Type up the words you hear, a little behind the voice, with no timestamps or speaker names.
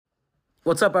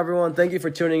What's up, everyone? Thank you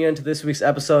for tuning in to this week's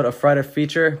episode of Friday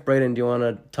Feature. Braden, do you want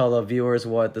to tell the viewers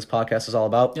what this podcast is all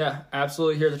about? Yeah,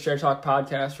 absolutely. Here at the Chair Talk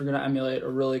podcast, we're going to emulate a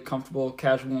really comfortable,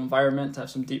 casual environment to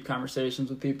have some deep conversations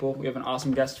with people. We have an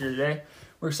awesome guest here today.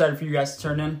 We're excited for you guys to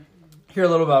turn in, hear a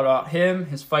little bit about him,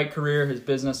 his fight career, his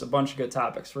business, a bunch of good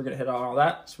topics. We're going to hit on all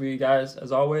that. So we guys,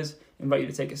 as always, invite you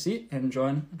to take a seat and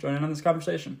join in on this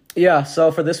conversation. Yeah,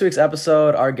 so for this week's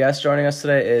episode, our guest joining us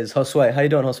today is Josue. How you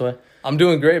doing, Josue? I'm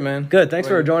doing great, man. Good. Thanks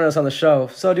for joining us on the show.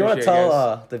 So do you want to Appreciate it,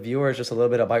 tell the viewers just a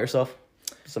little bit about yourself?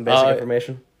 Some basic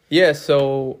information? Yeah,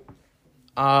 so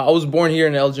I was born here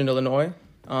in Elgin, Illinois.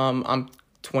 I'm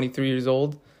 23 years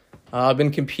old. I've been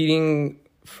competing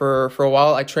for a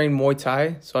while. I train Muay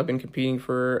Thai, so I've been competing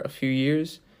for a few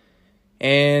years.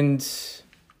 And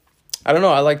I don't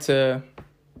know, I like to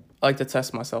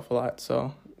test myself a lot,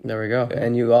 so... There we go. Yeah.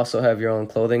 And you also have your own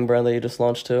clothing brand that you just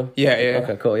launched too? Yeah.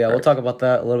 Okay, cool. Yeah, We'll talk about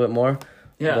that a little bit more.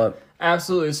 Yeah,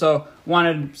 absolutely. So,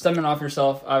 stemming off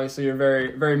yourself, obviously you're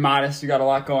very, very modest. You got a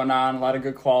lot going on, a lot of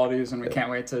good qualities, and we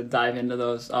can't wait to dive into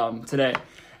those today.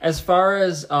 As far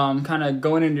as kind of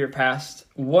going into your past,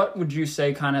 what would you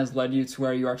say kind of has led you to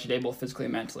where you are today, both physically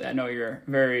and mentally? I know you're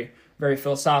very, very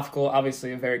philosophical,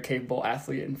 obviously a very capable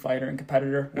athlete and fighter and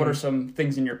competitor. Mm-hmm. What are some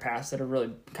things in your past that have really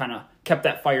kind of kept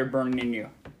that fire burning in you?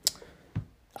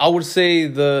 I would say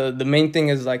the main thing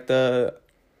is like the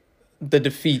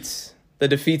defeats. The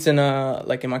defeats in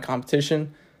my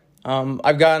competition. I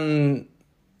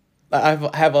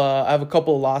have a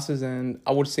couple of losses, and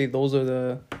I would say those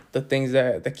are the things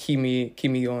that keep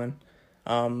me going.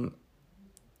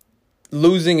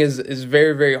 Losing is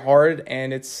very, very hard,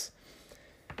 and it's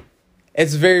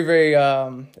very, very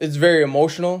it's very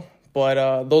emotional.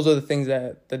 But those are the things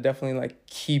that definitely like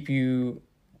keep you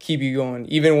going.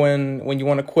 Even when you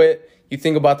want to quit, you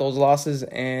think about those losses,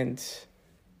 and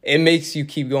it makes you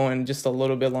keep going just a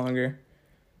little bit longer.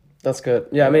 That's good.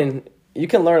 Yeah, I mean, you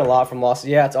can learn a lot from losses.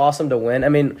 Yeah, it's awesome to win. I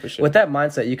mean, sure. With that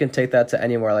mindset, you can take that to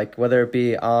anywhere, like whether it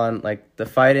be on like the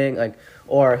fighting,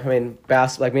 or me and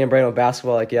Brandon with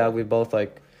basketball, we both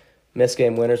missed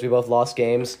game winners. We both lost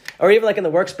games. Or even in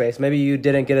the workspace, maybe you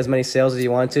didn't get as many sales as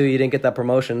you wanted to. You didn't get that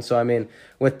promotion. So, I mean,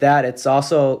 with that, it's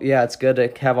also, it's good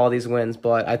to have all these wins.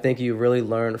 But I think you really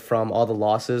learn from all the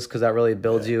losses because that really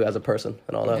builds you as a person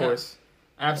and all that. Of course.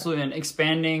 Absolutely. And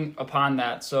expanding upon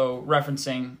that, so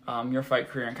referencing your fight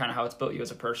career and kind of how it's built you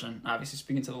as a person, obviously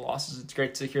speaking to the losses, it's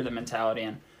great to hear the mentality,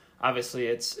 and obviously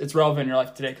it's relevant in your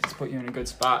life today because it's put you in a good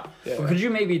spot. Yeah. But could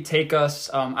you maybe take us,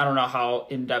 I don't know how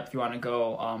in-depth you want to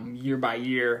go year by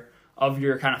year of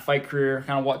your kind of fight career,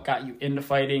 kind of what got you into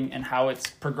fighting and how it's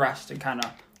progressed and kind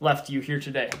of left you here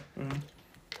today? Mm-hmm.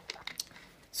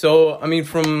 So, I mean,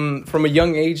 from a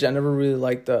young age, I never really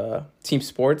liked team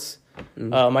sports.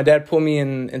 Mm-hmm. My dad put me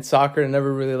in soccer and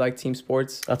never really liked team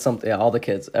sports. That's something, all the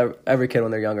kids, every kid when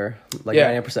they're younger,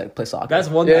 90% play soccer. That's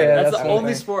one thing. That's the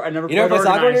only sport I never played organized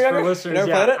soccer when you're younger? For listeners. You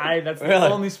never played it? That's the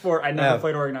only sport I never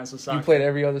played organized with soccer. You played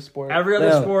every other sport? Every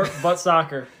other sport but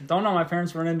soccer. Don't know, my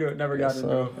parents weren't into it, never got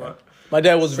into it. But my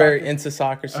dad was very into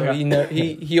soccer, so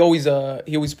he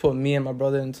always put me and my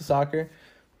brother into soccer,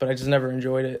 but I just never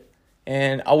enjoyed it.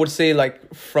 And I would say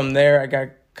from there I got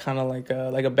kind of like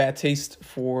a bad taste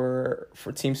for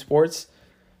team sports.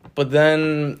 But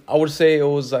then I would say it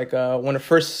was when it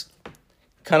first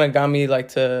kind of got me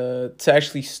to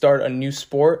actually start a new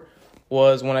sport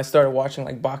was when I started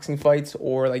watching boxing fights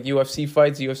or UFC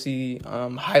fights, UFC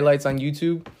highlights on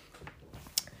YouTube.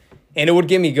 And it would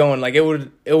get me going.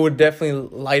 It would definitely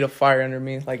light a fire under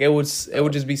me. It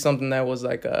would just be something that was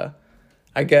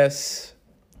I guess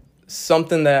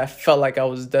something that I felt like I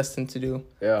was destined to do.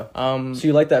 Yeah. So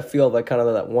you like that feel of kind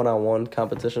of that one-on-one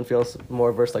competition feels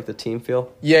more versus the team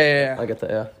feel? Yeah. I get that.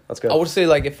 Yeah, that's good. I would say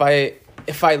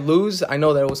if I lose, I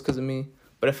know that it was because of me.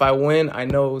 But if I win, I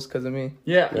know it was because of me.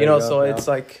 Yeah.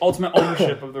 It's ultimate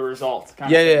ownership of the result.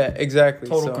 Yeah, exactly.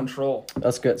 Total control.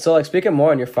 That's good. So speaking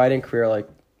more on your fighting career,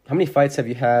 how many fights have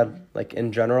you had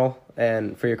in general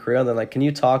and for your career? And then can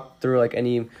you talk through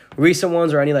any recent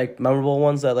ones or any memorable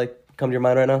ones that come to your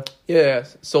mind right now? Yeah.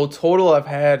 So total I've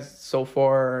had so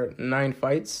far 9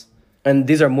 fights. And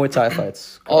these are Muay Thai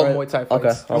fights? All Muay Thai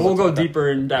fights. Okay. And we'll go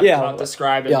deeper in depth about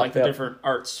describing the different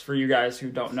arts for you guys who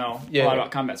don't know a lot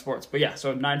about combat sports. But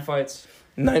so 9 fights.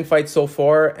 9 fights so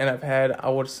far, and I've had, I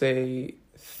would say,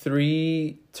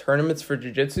 3 tournaments for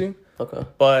jiu-jitsu. Okay.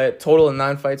 But total of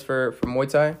 9 fights for Muay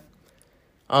Thai.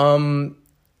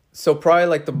 So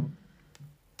probably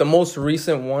the most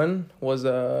recent one was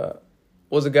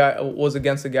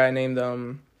against a guy named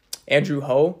Andrew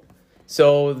Ho.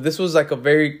 So this was a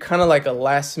very kind of a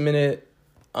last minute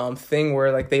thing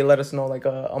where they let us know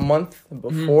a month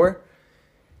before.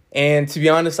 And to be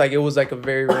honest, like, it was like a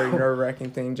very, very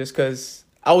nerve-wracking thing, just because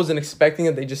I wasn't expecting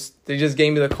it. They just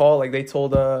gave me the call. Like, they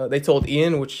told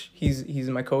Ian, which he's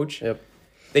my coach. Yep.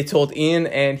 They told Ian,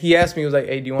 and he asked me, he was like,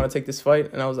 "Hey, do you want to take this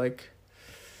fight?" And I was like,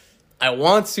 "I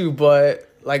want to, but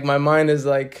like my mind is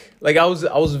like I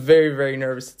was very, very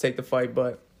nervous to take the fight,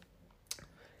 but."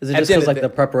 Is it just because like the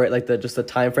preparation, like the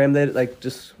time frame that like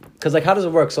just because like how does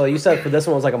it work? So you said for this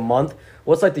one it was like a month.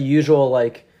 What's like the usual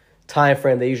like time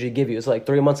frame they usually give you? Is it like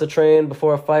 3 months of train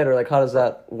before a fight, or like how does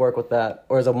that work with that?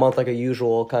 Or is a month like a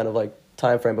usual kind of like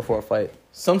time frame before a fight?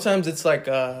 Sometimes it's like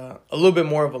a little bit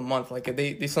more of a month. Like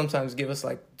they sometimes give us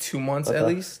like 2 months at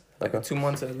least, like 2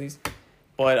 months at least.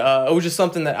 But it was just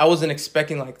something that I wasn't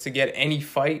expecting like to get any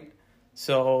fight.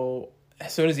 So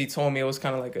as soon as he told me, it was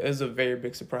kind of like it was a very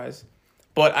big surprise.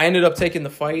 But I ended up taking the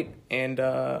fight, and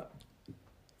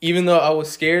even though I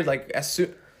was scared, like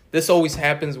this always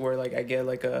happens where like I get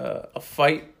like a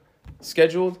fight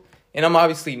scheduled, and I'm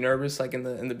obviously nervous like in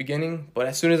the beginning. But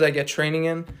as soon as I get training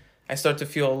in, I start to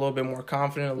feel a little bit more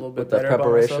confident, a little bit better about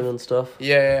myself. With that preparation and stuff.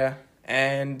 Yeah,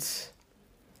 and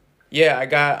yeah,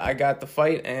 I got the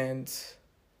fight, and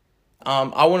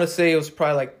I want to say it was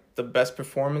probably like the best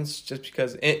performance, just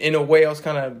because in a way I was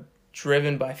kind of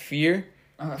driven by fear.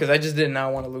 Because I just did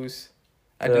not want to lose.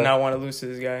 I did not want to lose to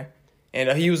this guy.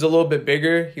 And he was a little bit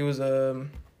bigger. He was a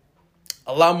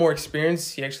lot more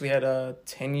experienced. He actually had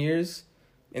 10 years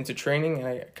into training, and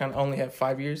I kind of only had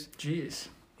 5 years. Jeez.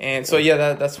 And so,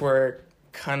 yeah, that's where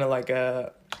kind of like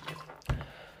I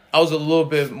was a little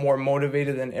bit more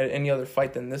motivated than any other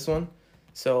fight than this one.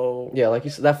 So yeah, like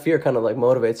you said, that fear kind of like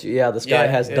motivates you. Yeah, this guy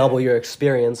has double your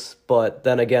experience, but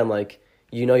then again, like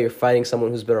you're fighting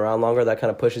someone who's been around longer. That kind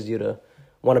of pushes you to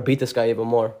want to beat this guy even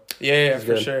more. Yeah,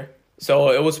 for sure. So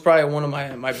it was probably one of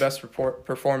my best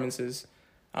performances.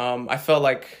 I felt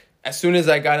like as soon as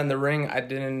I got in the ring,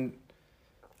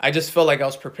 I just felt like I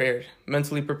was prepared,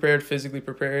 mentally prepared, physically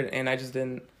prepared, and I just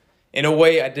didn't. In a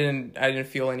way, I didn't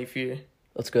feel any fear.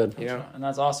 That's good. You know, and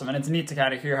that's awesome. And it's neat to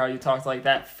kind of hear how you talked like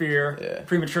that fear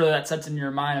prematurely that sets in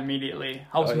your mind immediately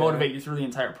helps motivate you through the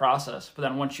entire process. But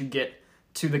then once you get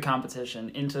to the competition,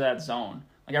 into that zone,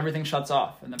 like everything shuts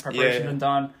off and the preparation's been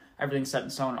done, everything's set in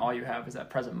stone, and all you have is that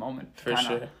present moment to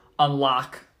kind of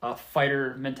unlock a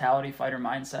fighter mentality, fighter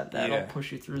mindset that'll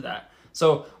push you through that.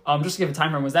 So just to give a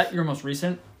time frame, was that your most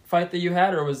recent fight that you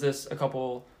had, or was this a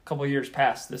couple years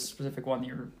past this specific one that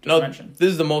you mentioned? This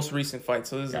is the most recent fight,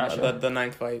 so this is the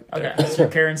 9th fight. Okay, so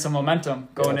you're carrying some momentum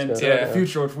going into the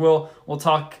future, which we'll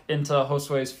talk into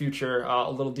Josue's future a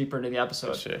little deeper into the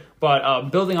episode. Sure. But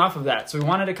building off of that, so we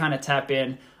wanted to kind of tap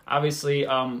in. Obviously,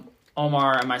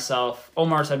 Omar and myself,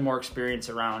 Omar's had more experience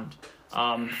around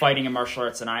fighting in martial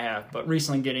arts than I have, but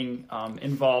recently getting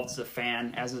involved as a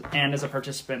fan and as a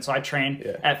participant. So I train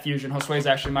at Fusion. Josue is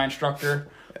actually my instructor.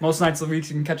 Most nights of the week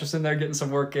you can catch us in there getting some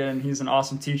work in. He's an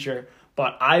awesome teacher.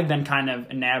 But I've been kind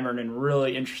of enamored and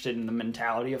really interested in the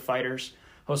mentality of fighters.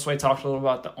 Josue talked a little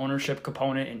about the ownership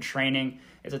component in training.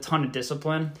 It's a ton of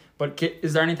discipline. But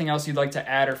is there anything else you'd like to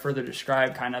add or further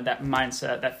describe kind of that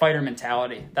mindset, that fighter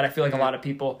mentality that I feel like a lot of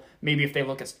people, maybe if they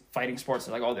look at fighting sports,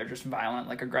 they're like, oh, they're just violent,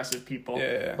 like aggressive people.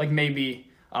 Yeah. Like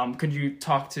maybe could you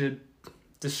talk to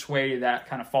dissuade that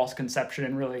kind of false conception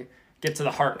and really get to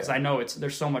the heart? Because I know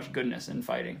there's so much goodness in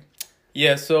fighting.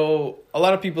 Yeah, so a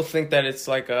lot of people think that it's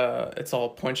like it's all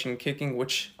punching and kicking,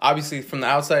 which obviously from the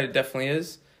outside it definitely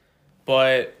is.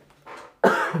 But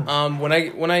when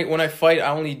I fight,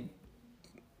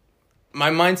 my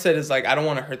mindset is like I don't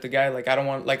want to hurt the guy. Like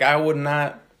I would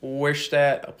not wish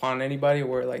that upon anybody.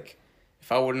 Where like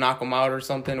if I would knock him out or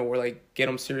something, or like get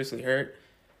him seriously hurt.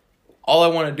 All I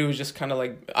want to do is just kind of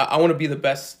like I want to be the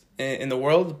best in the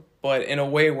world, but in a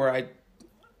way where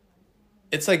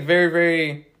it's like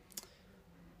very.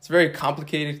 It's very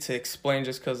complicated to explain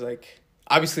just because, like,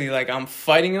 obviously, like, I'm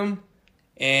fighting him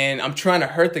and I'm trying to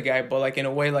hurt the guy, but, like, in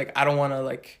a way, like, I don't want to,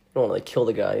 like... You don't want to, like, kill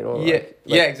the guy. You don't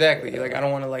exactly. Like, I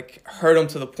don't want to, like, hurt him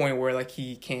to the point where, like,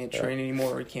 he can't train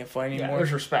anymore or he can't fight anymore.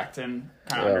 There's respect and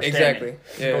kind of understanding.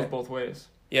 Exactly. It goes both ways.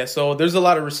 Yeah, so there's a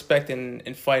lot of respect in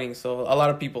fighting. So a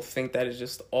lot of people think that it's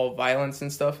just all violence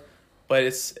and stuff,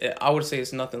 but I would say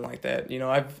it's nothing like that. You know,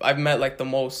 I've met, like, the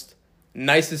most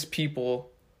nicest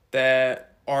people that...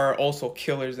 are also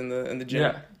killers in the gym.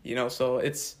 Yeah. You know, so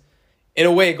it's in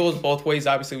a way it goes both ways.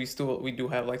 Obviously we do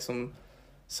have like some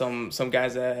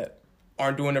guys that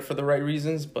aren't doing it for the right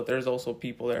reasons, but there's also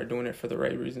people that are doing it for the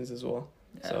right reasons as well.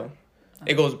 Yeah. So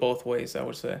it goes both ways, I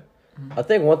would say. I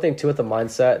think one thing too with the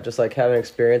mindset, just like having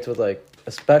experience with like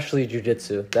especially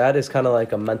jiu-jitsu, that is kind of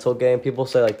like a mental game. People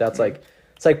say like that's like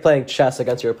it's like playing chess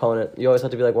against your opponent. You always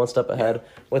have to be like one step ahead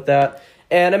with that.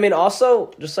 And I mean,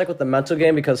 also just like with the mental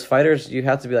game, because fighters, you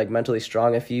have to be like mentally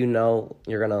strong. If you know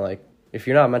you're gonna like, if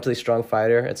you're not a mentally strong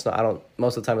fighter, it's not. I don't.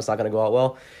 Most of the time, it's not gonna go out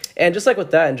well. And just like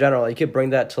with that in general, you could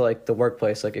bring that to like the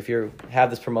workplace. Like if you have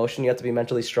this promotion, you have to be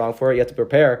mentally strong for it. You have to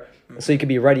prepare so you can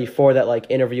be ready for that like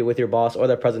interview with your boss or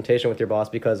that presentation with your boss.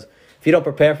 Because if you don't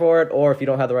prepare for it, or if you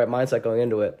don't have the right mindset going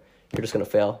into it, you're just gonna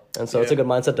fail. And so it's a good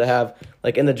mindset to have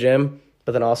like in the gym,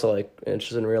 but then also like it's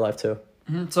just in real life too.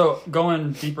 Mm-hmm. So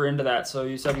going deeper into that, so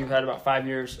you said you've had about 5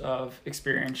 years of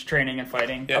experience training and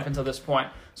fighting up until this point.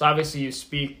 So obviously you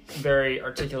speak very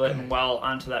articulate and well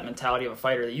onto that mentality of a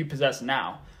fighter that you possess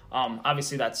now.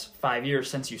 Obviously that's 5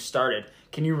 years since you started.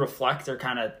 Can you reflect or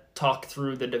kind of talk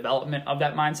through the development of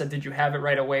that mindset? Did you have it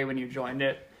right away when you joined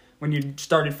it, when you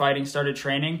started fighting, started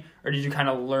training, or did you kind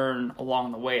of learn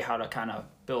along the way how to kind of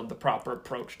build the proper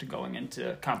approach to going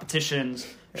into competitions,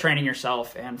 training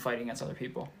yourself, and fighting against other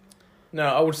people? No,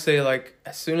 I would say like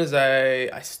as soon as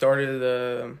I started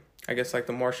the I guess like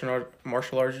the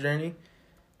martial arts journey,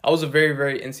 I was a very,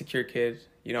 very insecure kid.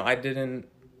 You know, I didn't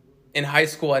in high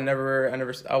school. I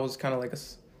was kind of like a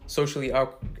socially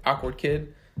awkward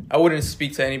kid. I wouldn't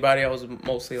speak to anybody. I was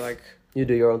mostly like, you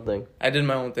do your own thing. I did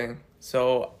my own thing.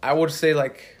 So I would say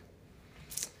like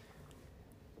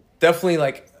definitely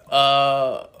like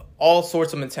all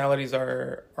sorts of mentalities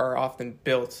are often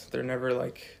built. They're never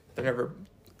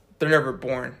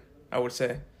born, I would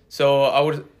say.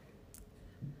 So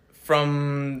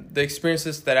from the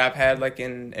experiences that I've had like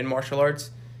in martial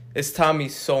arts, it's taught me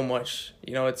so much.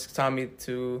 You know, it's taught me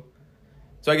to,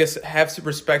 so I guess have some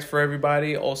respect for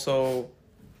everybody. Also,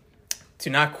 to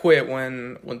not quit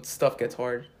when stuff gets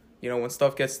hard. You know, when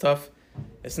stuff gets tough,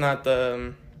 it's not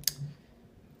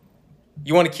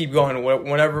you want to keep going.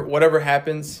 Whatever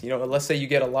happens, you know, let's say you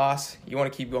get a loss, you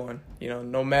want to keep going. You know,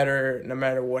 no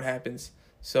matter what happens.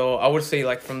 So I would say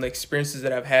like from the experiences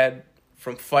that I've had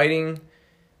from fighting,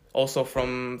 also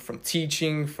from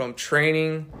teaching, from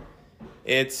training,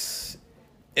 it's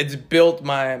built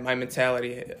my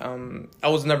mentality. I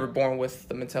was never born with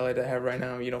the mentality that I have right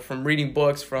now. You know, from reading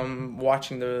books, from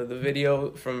watching the video,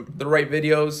 from the right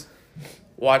videos,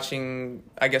 watching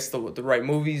I guess the right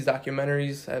movies,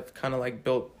 documentaries, have kind of like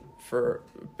built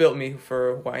me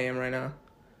for who I am right now.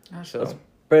 So.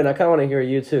 Brayden, I kind of want to hear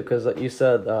you too, because you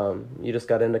said you just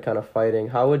got into kind of fighting.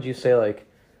 How would you say like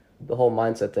the whole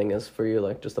mindset thing is for you,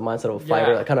 like just the mindset of a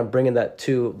fighter, like kind of bringing that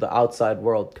to the outside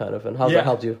world, kind of, and how's that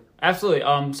helped you? Absolutely.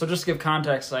 So just to give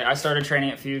context, like I started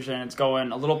training at Fusion. It's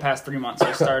going a little past 3 months.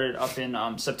 I started up in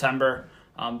September.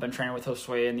 Been training with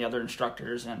Josue and the other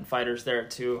instructors and fighters there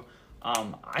too.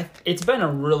 It's been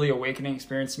a really awakening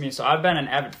experience to me. So I've been an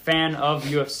avid fan of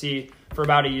UFC for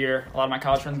about a year. A lot of my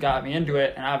college friends got me into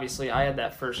it, and obviously I had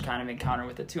that first kind of encounter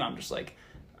with it too. I'm just like,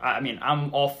 I mean,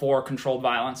 I'm all for controlled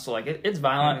violence, so like it's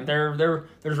violent. Mm-hmm.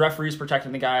 There's referees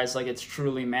protecting the guys. Like it's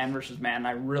truly man versus man. And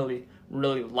I really,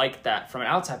 really like that from an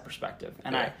outside perspective,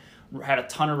 and I had a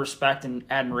ton of respect and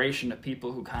admiration to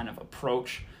people who kind of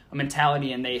approach a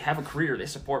mentality and they have a career. They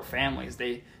support families.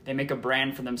 They make a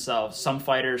brand for themselves. Some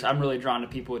fighters, I'm really drawn to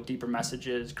people with deeper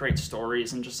messages, great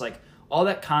stories, and just like all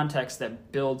that context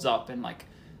that builds up and like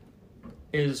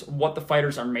is what the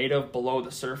fighters are made of below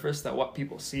the surface, that what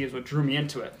people see is what drew me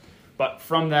into it. But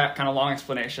from that kind of long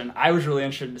explanation, I was really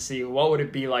interested to see what would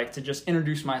it be like to just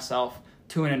introduce myself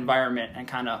to an environment and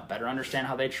kind of better understand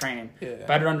how they train,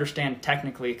 better understand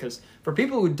technically, because for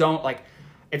people who don't, like,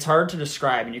 it's hard to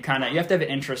describe, and you have to have an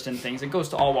interest in things. It goes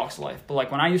to all walks of life. But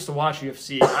like when I used to watch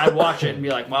UFC, I'd watch it and be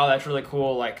like, wow, that's really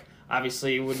cool. Like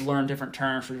obviously you would learn different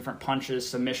terms for different punches,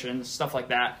 submissions, stuff like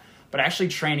that. But actually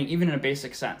training, even in a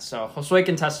basic sense. So Josue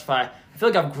can testify. I feel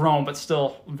like I've grown, but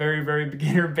still very, very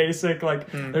beginner basic. Like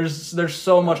there's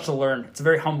so much to learn. It's a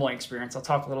very humbling experience. I'll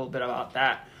talk a little bit about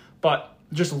that. But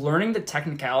just learning the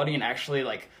technicality and actually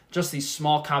like just these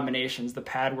small combinations, the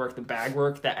pad work, the bag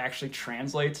work that actually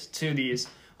translates to these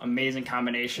amazing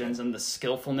combinations and the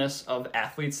skillfulness of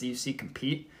athletes that you see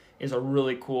compete is a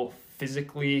really cool,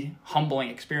 physically humbling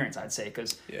experience, I'd say,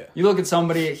 because you look at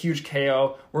somebody at huge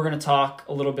KO. We're going to talk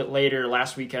a little bit later.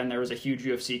 Last weekend there was a huge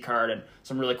UFC card and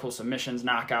some really cool submissions,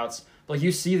 knockouts. But like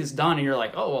you see this done and you're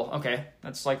like, oh, well, okay,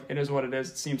 that's like, it is what it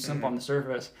is. It seems simple on the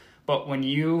surface. But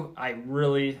I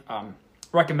really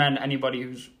recommend anybody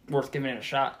who's worth giving it a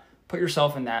shot, put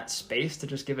yourself in that space to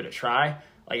just give it a try.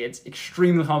 Like, it's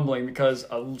extremely humbling because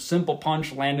a simple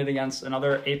punch landed against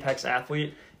another Apex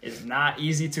athlete is not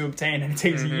easy to obtain, and it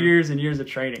takes years and years of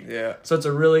training. Yeah. So it's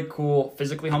a really cool,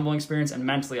 physically humbling experience, and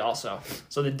mentally also.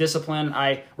 So the discipline,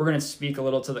 we're going to speak a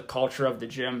little to the culture of the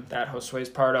gym that Josue is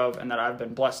part of and that I've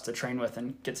been blessed to train with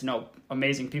and get to know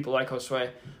amazing people like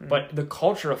Josue. But the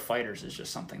culture of fighters is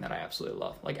just something that I absolutely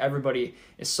love. Like, everybody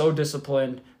is so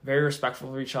disciplined, very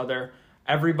respectful of each other.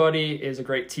 Everybody is a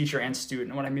great teacher and student.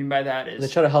 And what I mean by that is... They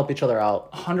try to help each other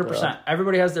out. 100%.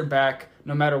 Everybody has their back,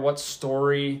 no matter what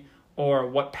story or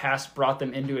what past brought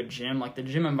them into a gym. Like, the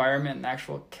gym environment and the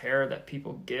actual care that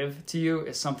people give to you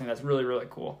is something that's really, really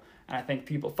cool. And I think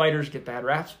fighters get bad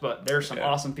raps, but there's some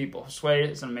awesome people. Sway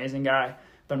is an amazing guy.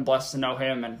 Been blessed to know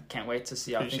him and can't wait to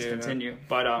see how things continue.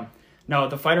 But no,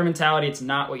 the fighter mentality, it's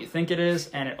not what you think it is,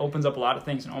 and it opens up a lot of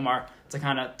things. And Omar, to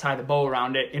kind of tie the bow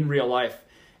around it, in real life,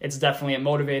 it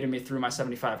motivated me through my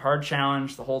 75 hard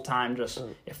challenge the whole time. Just,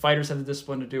 if fighters have the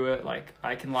discipline to do it, like,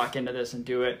 I can lock into this and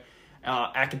do it.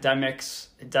 Academics,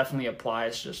 it definitely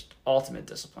applies, just ultimate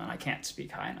discipline. I can't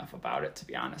speak high enough about it, to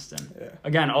be honest. And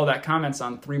again, all that comments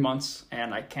on 3 months,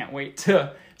 and I can't wait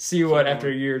to see what after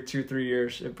a year, 2-3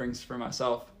 years it brings for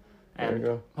myself.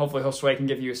 And hopefully Josue can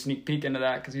give you a sneak peek into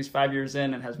that, because he's 5 years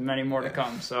in and has many more to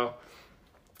come. So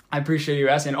I appreciate you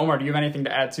asking. Omar, do you have anything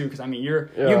to add too? Because I mean,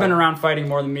 you've been around fighting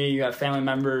more than me. You have family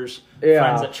members,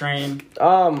 friends that train.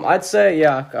 I'd say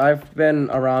I've been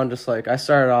around. Just like, I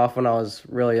started off when I was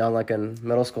really young, like in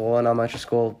middle school and elementary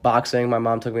school, boxing. My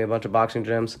mom took me a bunch of boxing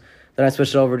gyms. Then I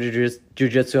switched over to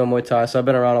jiu-jitsu and Muay Thai. So I've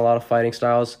been around a lot of fighting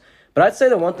styles. But I'd say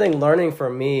the one thing learning for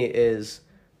me is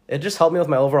it just helped me with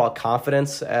my overall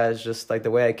confidence as just like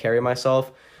the way I carry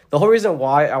myself. The whole reason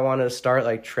why I wanted to start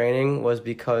like training was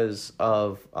because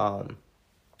of,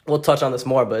 we'll touch on this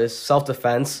more, but it's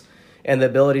self-defense and the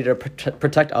ability to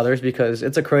protect others, because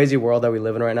it's a crazy world that we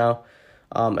live in right now.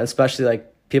 Especially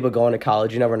like people going to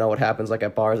college, you never know what happens, like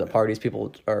at bars, at parties,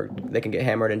 they can get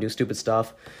hammered and do stupid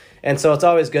stuff. And so it's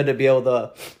always good to be able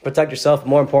to protect yourself,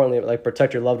 more importantly, like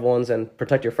protect your loved ones and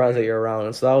protect your friends that you're around.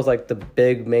 And so that was like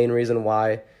the main reason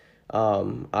why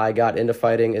I got into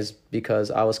fighting, is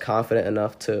because I was confident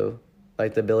enough to,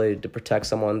 like, the ability to protect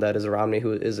someone that is around me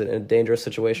who is in a dangerous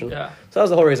situation. Yeah. So that was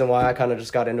the whole reason why I kind of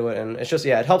just got into it. And it's just,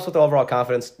 it helps with the overall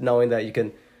confidence knowing that you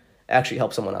can actually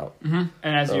help someone out. Mm-hmm.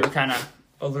 And as you kind of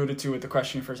alluded to with the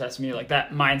question you first asked me, like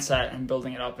that mindset and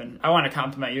building it up. And I want to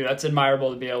compliment you. That's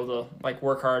admirable to be able to like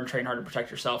work hard and train hard to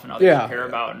protect yourself and others you care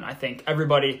about. And I think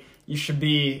you should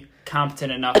be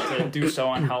competent enough to do so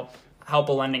and help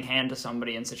a lending hand to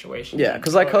somebody in situations. Yeah,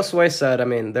 because like Josue said, I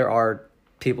mean, there are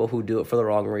people who do it for the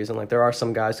wrong reason. Like, there are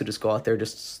some guys who just go out there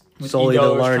just solely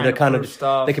to learn to kind of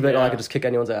stuff. They can be like, I could just kick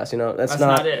anyone's ass. You know, that's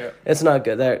not it. It's not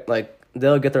good. They're like,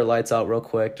 they'll get their lights out real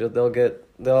quick. They'll get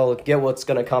what's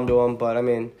gonna come to them. But I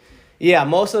mean,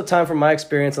 most of the time, from my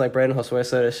experience, and like Brandon Josue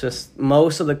said, it's just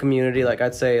most of the community. Like,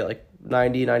 I'd say like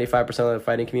 90-95% of the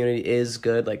fighting community is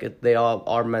good. Like, they all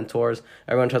are mentors.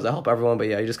 Everyone tries to help everyone, but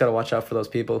you just gotta watch out for those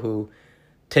people who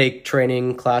take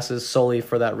training classes solely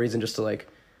for that reason, just to like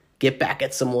get back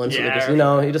at someone. So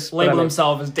you just label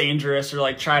themselves as dangerous or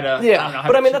like try to.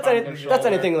 That's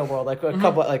anything in the world. Like a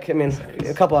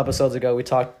couple episodes ago, we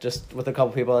talked just with a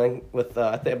couple people, and with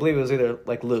I believe it was either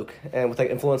like Luke, and with like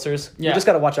influencers. You just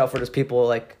got to watch out for just people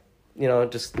like,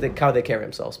 just how they carry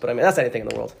themselves. But I mean, that's anything in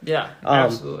the world. Yeah,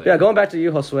 absolutely. Yeah, going back to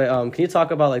you, Josue, can you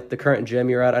talk about like the current gym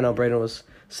you're at? I know Brayden was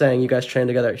saying you guys train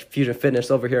together at Fusion Fitness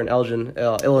over here in Elgin,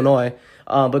 Illinois.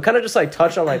 But kind of just like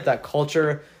touch on like that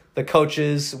culture, the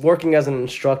coaches, working as an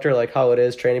instructor, like how it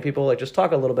is training people. Like, just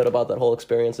talk a little bit about that whole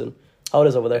experience and how it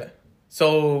is over there.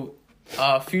 So,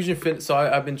 Fusion Fitness. So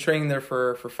I've been training there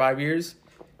for 5 years,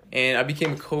 and I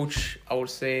became a coach, I would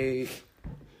say,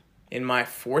 in my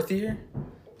 4th year.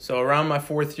 So around my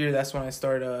 4th year, that's when I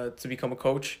started to become a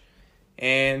coach,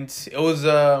 and it was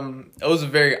a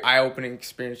very eye-opening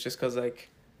experience, just because like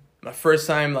my first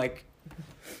time, like,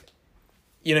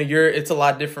 it's a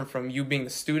lot different from you being the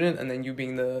student and then you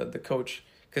being the coach,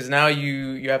 because now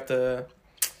you have to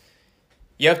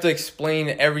explain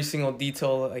every single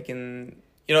detail, like in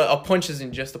a punch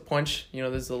isn't just a punch.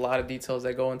 There's a lot of details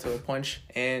that go into a punch,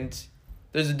 and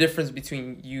there's a difference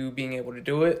between you being able to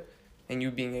do it and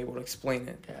you being able to explain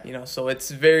it. So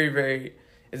it's very, very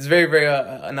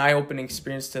an eye-opening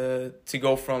experience to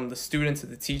go from the student to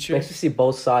the teacher. Makes you see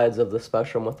both sides of the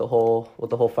spectrum with the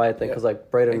whole fight thing, because like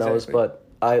Brayden knows, but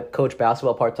I coach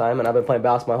basketball part-time, and I've been playing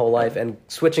basketball my whole life, and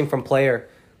switching from player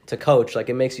to coach, like,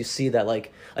 it makes you see that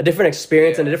like a different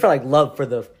experience and a different like love for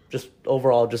the just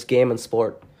overall just game and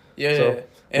sport. And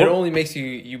it only makes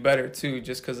you better too,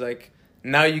 just because like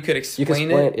now you could explain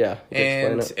it. Yeah,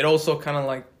 and it also kind of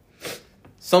like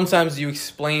sometimes you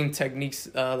explain techniques,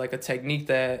 like a technique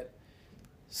that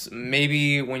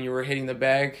maybe when you were hitting the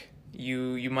bag,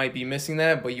 you might be missing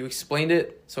that, but you explained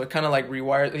it, so it kind of like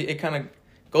rewires. It kind of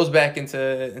goes back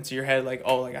into your head, like,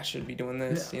 oh, like I should be doing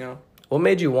this, you know. What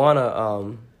made you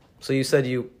wanna? So you said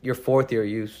your fourth year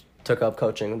you took up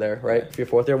coaching there, right? For your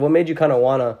fourth year, what made you kind of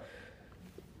wanna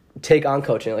take on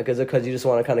coaching? Like, is it because you just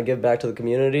want to kind of give back to the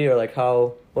community, or like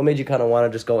how? What made you kind of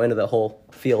want to just go into the whole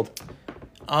field?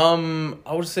 I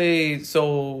would say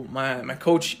so. My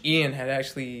coach Ian had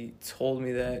actually told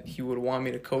me that he would want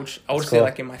me to coach. I would say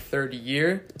like in my third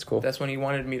year. That's cool. That's when he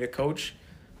wanted me to coach,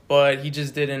 but he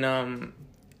just didn't.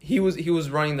 He was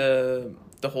running the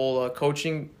whole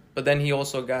coaching, but then he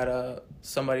also got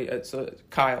somebody. So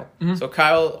Kyle. Mm-hmm. So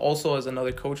Kyle also is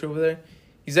another coach over there.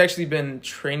 He's actually been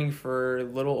training for a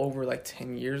little over like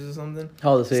 10 years or something.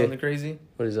 How old is he? Something crazy.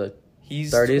 What is that?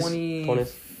 He's 30s?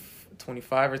 20s?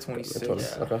 25 or 26. 20.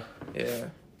 Okay. Yeah.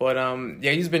 But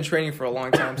yeah, he's been training for a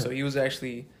long time, so he was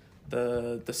actually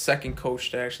the second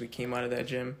coach that actually came out of that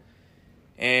gym.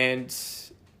 And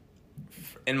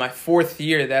in my fourth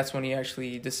year, that's when he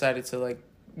actually decided to like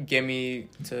get me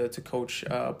to coach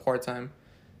part-time.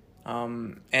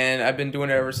 And I've been doing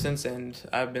it ever since, and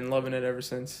I've been loving it ever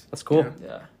since. That's cool.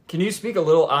 Yeah. Can you speak a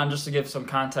little on, just to give some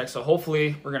context? So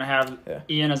hopefully we're going to have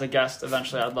Ian as a guest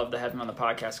eventually. I'd love to have him on the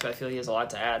podcast because I feel he has a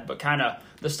lot to add. But kind of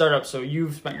the startup, so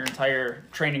you've spent your entire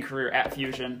training career at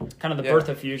Fusion, kind of the birth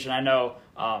of Fusion. I know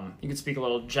you could speak a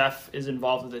little. Jeff is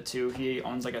involved with it too. He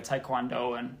owns like a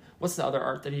Taekwondo, and what's the other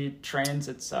art that he trains?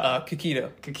 It's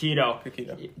Kikido.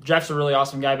 Kikido. Jeff's a really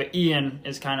awesome guy, but Ian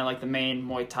is kind of like the main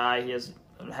Muay Thai. He has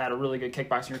had a really good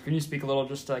kickboxing career. Can you speak a little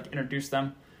just to like introduce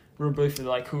them real briefly,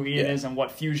 like who Ian is and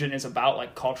what Fusion is about,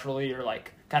 like culturally, or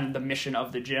like kind of the mission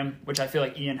of the gym, which I feel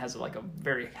like Ian has like a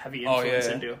very heavy influence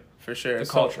into for sure the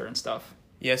culture and stuff.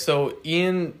 Yeah, so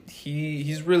Ian,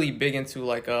 he's really big into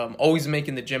like always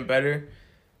making the gym better.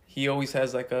 He always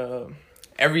has like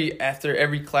after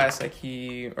every class,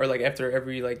 like after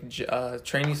every like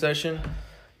training session,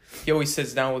 he always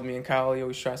sits down with me and Kyle. He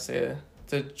always tries to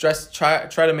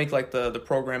try to make like the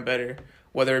program better,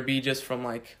 whether it be just from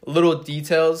like little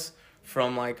details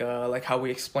from like how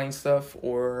we explain stuff,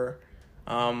 or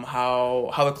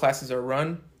how the classes are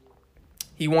run.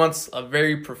 He wants a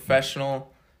very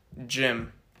professional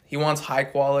gym. He wants high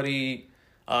quality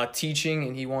teaching,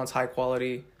 and he wants high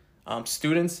quality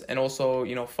students, and also,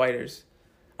 you know, fighters.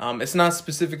 It's not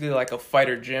specifically like a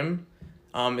fighter gym.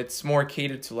 It's more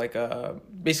catered to like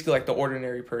basically like the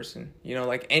ordinary person, you know,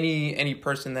 like any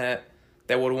person that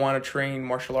would want to train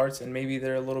martial arts, and maybe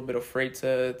they're a little bit afraid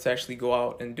to actually go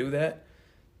out and do that.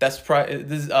 That's probably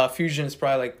Fusion is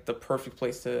probably like the perfect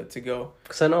place to go.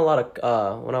 Cause I know a lot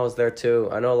of when I was there too,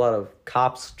 I know a lot of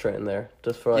cops train there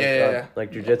just for like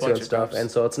like jiu-jitsu and stuff. And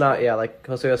so it's not like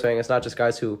Jose was saying, it's not just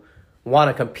guys who want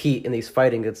to compete in these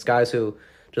fighting. It's guys who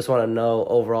just want to know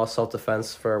overall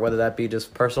self-defense, for whether that be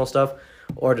just personal stuff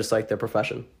or just like their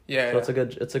profession. Yeah. So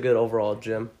it's a good overall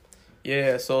gym.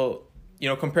 Yeah. So, you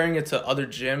know, comparing it to other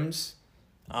gyms,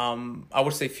 I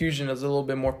would say Fusion is a little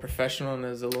bit more professional and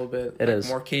is a little bit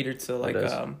more catered to like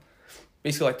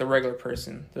basically like the regular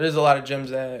person. There's a lot of gyms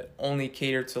that only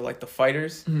cater to like the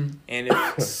fighters, and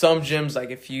if some gyms,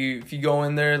 like if you go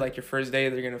in there like your first day,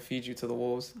 they're gonna feed you to the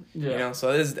wolves. You know,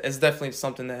 so it's definitely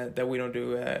something that we don't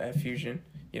do at Fusion.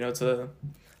 You know, it's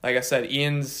like I said,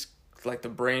 Ian's like the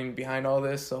brain behind all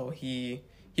this, so he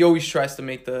always tries to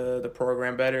make the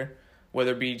program better,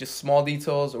 whether it be just small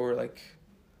details or like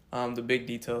the big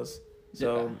details.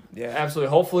 So yeah, absolutely.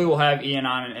 Hopefully we'll have Ian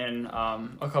on in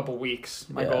a couple weeks.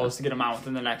 My goal is to get him out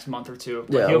within the next month or two.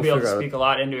 But he'll be able to speak a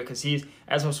lot into it, because he's,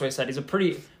 as Josue said, he's a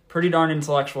pretty darn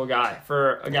intellectual guy.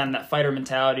 For again, that fighter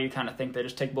mentality, you kind of think they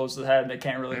just take blows to the head and they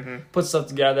can't really put stuff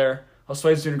together.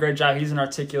 Josue's doing a great job. He's an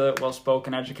articulate,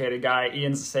 well-spoken, educated guy.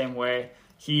 Ian's the same way.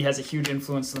 He has a huge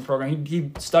influence in the program.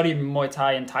 He studied Muay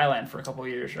Thai in Thailand for a couple of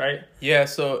years, right? Yeah,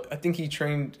 so I think he's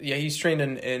trained in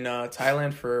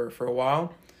Thailand for a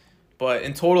while. But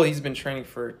in total, he's been training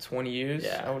for 20 years,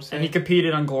 I would say. And he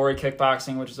competed on Glory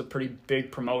Kickboxing, which is a pretty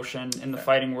big promotion in the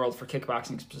fighting world for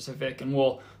kickboxing specific. And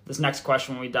this next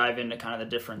question, when we dive into kind of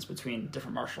the difference between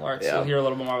different martial arts, you'll hear a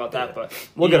little bit more about that. But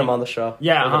we'll get him on the show.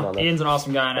 Yeah, Ian's an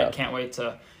awesome guy, and I can't wait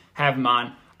to have him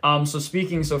on. So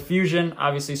Fusion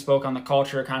obviously spoke on the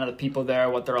culture, kind of the people there,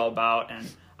 what they're all about, and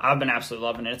I've been absolutely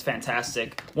loving it. It's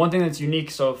fantastic. One thing that's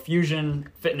unique, so Fusion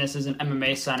Fitness is an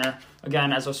MMA center.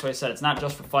 Again, as Josue said, it's not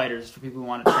just for fighters, it's for people who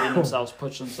want to train themselves,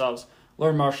 push themselves,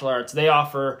 learn martial arts. They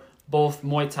offer both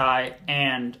Muay Thai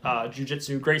and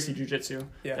Jiu-Jitsu, Gracie Jiu-Jitsu.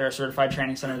 Yeah. They're a certified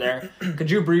training center there. Could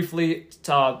you briefly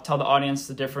tell the audience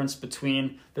the difference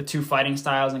between the two fighting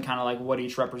styles and kind of like what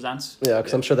each represents? Yeah,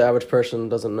 because I'm sure the average person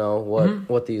doesn't know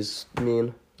what these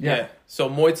mean. Yeah. So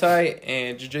Muay Thai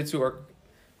and Jiu-Jitsu are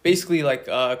basically like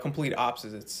complete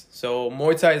opposites. So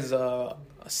Muay Thai is a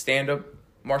stand-up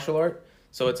martial art.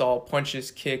 So it's all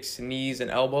punches, kicks, knees, and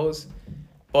elbows.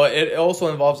 But it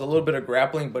also involves a little bit of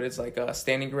grappling, but it's like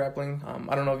standing grappling.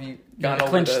 I don't know if you got over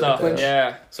clinch stuff. the clinch.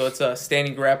 Yeah. So it's a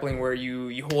standing grappling where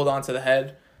you hold on to the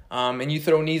head, and you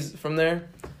throw knees from there.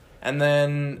 And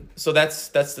then, so that's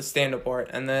the stand-up art.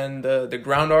 And then the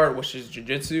ground art, which is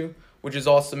jiu-jitsu, which is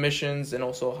all submissions and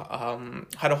also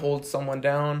how to hold someone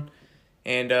down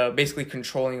and basically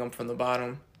controlling them from the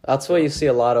bottom. That's why you see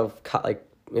a lot of like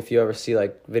if you ever see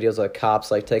like videos like cops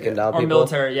like taking down Or people.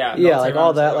 military, yeah. Yeah, military like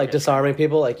all that, rounds, like okay. disarming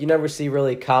people. Like you never see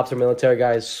really cops or military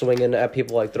guys swinging at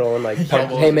people like throwing like Yeah.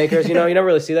 haymakers. You know, you never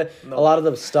really see that. No. A lot of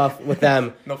the stuff with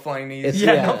them, No flying knees. it's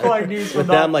Yeah, no flying knees with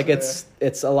for them. dogs, Like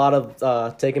it's a lot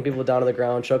of taking people down to the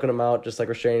ground, choking them out, just like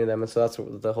restraining them. And so that's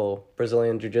what the whole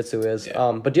Brazilian jiu-jitsu is.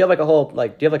 Yeah. But do you have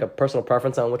like do you have like a personal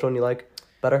preference on which one you like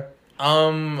better?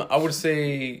 I would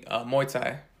say Muay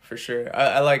Thai for sure.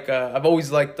 I like. I've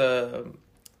always liked the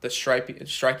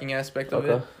striking aspect of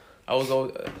Okay.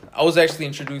 it. I was actually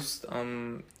introduced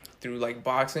through like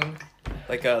boxing,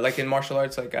 like in martial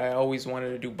arts. Like I always wanted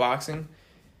to do boxing,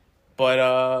 but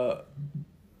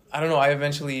I don't know. I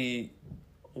eventually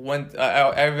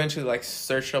like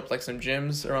searched up like some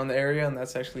gyms around the area, and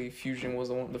that's actually Fusion was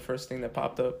the first thing that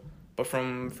popped up. But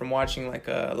from watching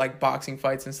like boxing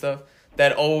fights and stuff,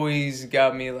 that always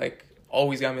got me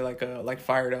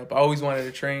fired up. I always wanted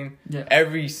to train. Yeah.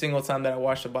 Every single time that I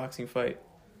watched a boxing fight.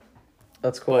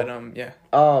 That's cool. But yeah.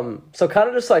 So kind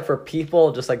of just like for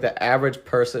people, just like the average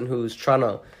person who's trying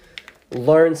to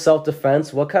learn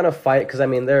self-defense, what kind of fight, because I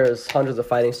mean there's hundreds of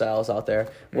fighting styles out there,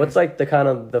 what's like the kind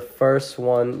of the first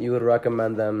one you would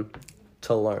recommend them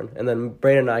to learn? And then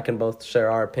Braden and I can both share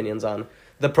our opinions on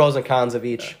the pros and cons of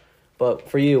each. But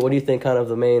for you, what do you think kind of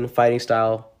the main fighting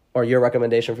style or your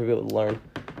recommendation for people to learn?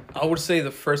 I would say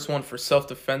the first one for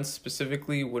self-defense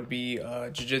specifically would be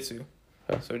jiu-jitsu.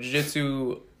 Okay. So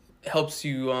jiu-jitsu helps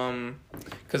you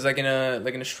because like in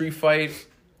a street fight,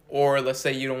 or let's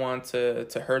say you don't want to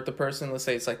hurt the person, let's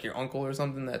say it's like your uncle or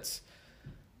something that's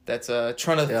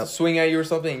trying to swing at you or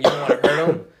something and you don't want to hurt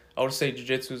him. I would say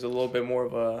jiu-jitsu is a little bit more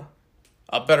of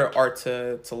a better art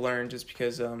to learn, just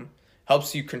because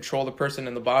helps you control the person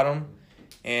in the bottom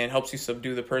and helps you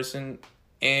subdue the person.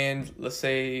 And let's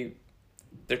say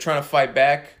they're trying to fight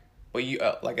back, but you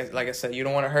like I said, you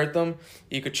don't want to hurt them.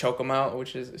 You could choke them out,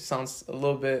 which sounds a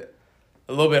little bit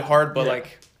hard, but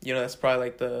like, you know, that's probably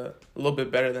like a little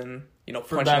bit better than, you know,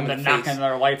 For punching them them to in the face. knocking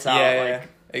their lights out. Yeah,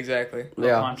 exactly.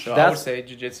 Yeah, punch. So I would say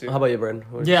jiu-jitsu. How about you, Braden?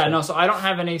 What would you Yeah, say? no, so I don't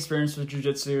have any experience with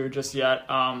jiu-jitsu just yet.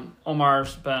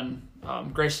 Omar's been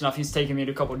gracious enough. He's taken me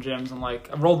to a couple gyms, and like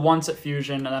I rolled once at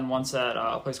Fusion and then once at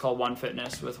a place called One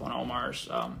Fitness with one of Omar's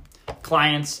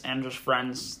clients and just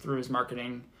friends through his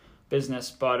marketing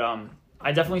business. But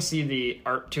I definitely see the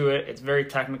art to it. It's very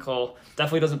technical.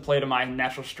 Definitely doesn't play to my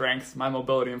natural strength. My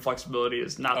mobility and flexibility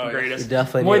is not the greatest. You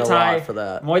definitely need a lot for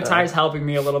that. Muay Thai is helping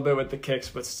me a little bit with the kicks,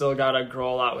 but still gotta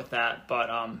grow a lot with that. But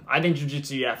I think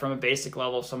jiu-jitsu, from a basic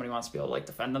level, if somebody wants to be able to like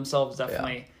defend themselves,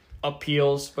 definitely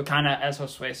appeals. But kind of as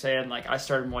Josue saying, like I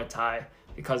started Muay Thai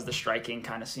because the striking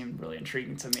kind of seemed really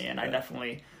intriguing to me, and I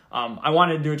definitely I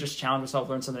wanted to do it just to challenge myself,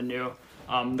 learn something new.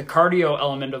 The cardio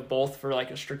element of both for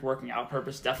like a strict working out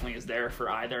purpose definitely is there for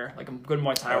either. Like a good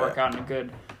Muay Thai workout and a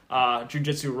good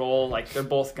jiu-jitsu roll, like they're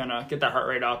both gonna get that heart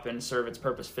rate up and serve its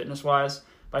purpose fitness wise.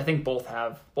 But I think both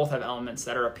have elements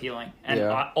that are appealing. And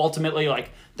ultimately, like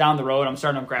down the road, I'm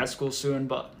starting up grad school soon,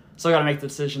 but still gotta make the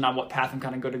decision on what path I'm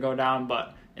kind of good to go down.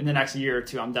 But in the next year or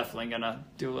two, I'm definitely gonna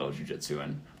do a little jiu-jitsu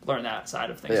and learn that side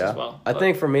of things as well. I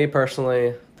think for me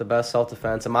personally, the best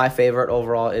self-defense and my favorite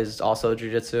overall is also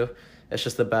jiu-jitsu. It's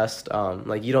just the best.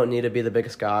 Like you don't need to be the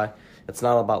biggest guy. It's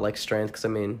not about like strength, because I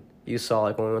mean, you saw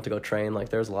like when we went to go train, like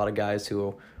there's a lot of guys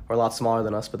who are a lot smaller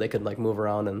than us, but they could like move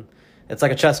around, and it's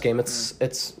like a chess game.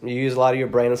 It's you use a lot of your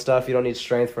brain and stuff. You don't need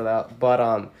strength for that.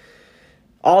 But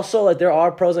also like there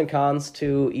are pros and cons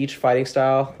to each fighting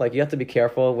style. Like you have to be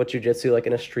careful with jiu-jitsu, like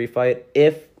in a street fight.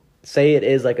 If say it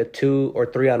is like a 2 or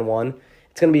 3 on 1,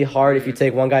 it's gonna be hard if you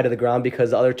take one guy to the ground,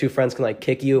 because the other two friends can like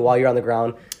kick you while you're on the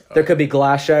ground. There could be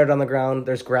glass shattered on the ground.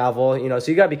 There's gravel, you know, so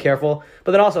you got to be careful.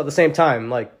 But then also at the same time,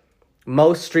 like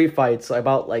most street fights,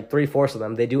 about like 3/4 of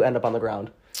them, they do end up on the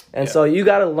ground. And so you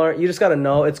got to learn, you just got to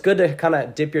know. It's good to kind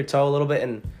of dip your toe a little bit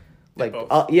and Like,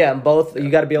 both. yeah, in both. You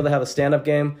got to be able to have a stand-up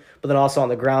game, but then also on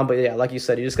the ground. But yeah, like you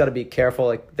said, you just got to be careful.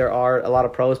 Like, there are a lot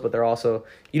of pros, but they're also,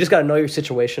 you just got to know your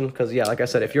situation. Because, yeah, like I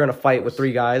said, if you're in a fight with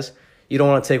 3 guys, you don't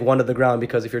want to take one to the ground,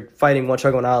 because if you're fighting one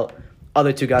chugging out,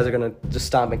 other 2 guys are going to just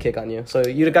stomp and kick on you. So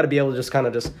you got to be able to just kind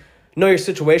of just know your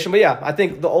situation. But yeah, I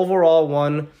think the overall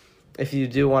one, if you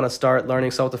do want to start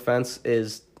learning self-defense,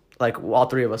 is, like all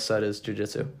 3 of us said, is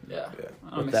jiu-jitsu. Yeah.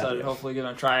 I'm With that, excited. yeah. Hopefully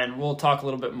going to try, and we'll talk a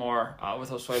little bit more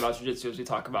with Josue about jiu-jitsu as we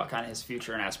talk about kind of his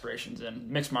future and aspirations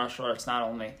in mixed martial arts, not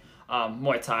only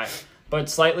Muay Thai, but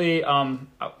slightly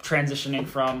transitioning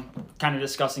from kind of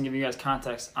discussing, giving you guys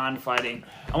context on fighting.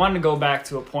 I wanted to go back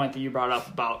to a point that you brought up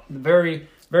about the very,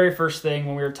 very first thing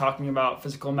when we were talking about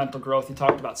physical and mental growth. You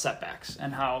talked about setbacks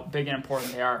and how big and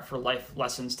important they are for life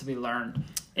lessons to be learned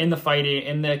in the fighting,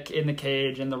 in the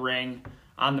cage, in the ring,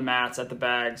 on the mats, at the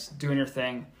bags, doing your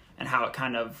thing, and how it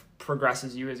kind of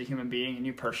progresses you as a human being and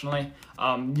you personally.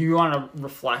 Do you want to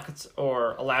reflect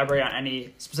or elaborate on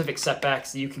any specific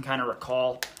setbacks that you can kind of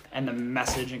recall and the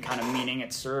message and kind of meaning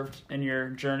it served in your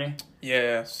journey?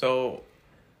 Yeah, so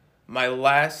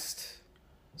I've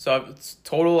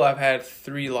had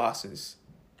 3 losses.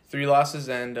 3 losses,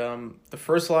 and the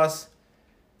first loss,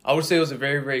 I would say it was a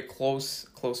very, very close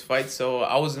fight, so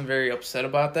I wasn't very upset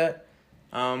about that.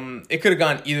 It could have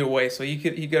gone either way, so he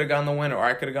could have gotten the win, or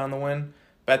I could have gotten the win.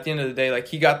 But at the end of the day, like,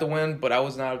 he got the win, but I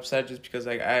was not upset just because,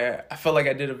 like, I felt like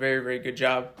I did a very, very good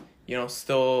job,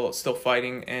 still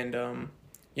fighting, and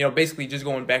basically just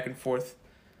going back and forth.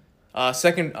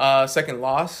 Second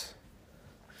loss,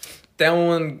 that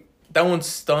one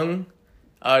stung,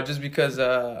 just because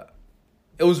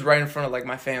it was right in front of, like,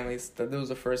 my family. That was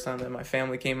the first time that my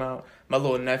family came out. My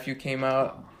little nephew came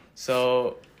out,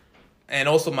 so. And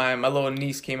also my little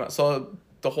niece came out. So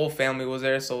the whole family was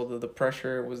there, so the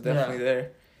pressure was definitely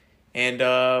there. And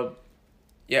I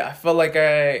felt like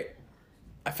I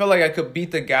could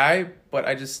beat the guy, but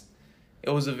it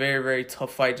was a very, very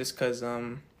tough fight just cuz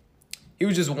he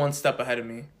was just one step ahead of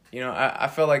me. I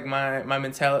felt like my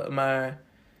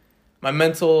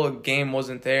mental game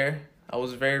wasn't there. I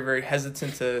was very, very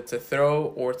hesitant to throw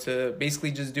or to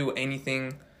basically just do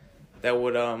anything that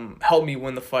would help me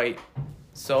win the fight.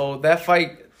 So that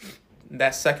fight,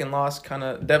 that second loss kind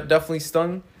of definitely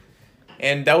stung.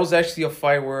 And that was actually a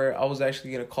fight where I was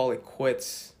actually going to call it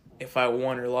quits if I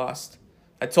won or lost.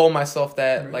 I told myself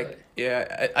that, Really?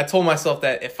 I told myself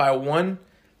that if I won,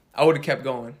 I would have kept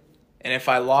going. And if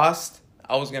I lost,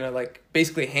 I was going to, like,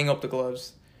 basically hang up the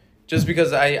gloves. Just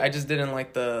because I just didn't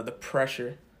like the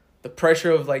pressure. The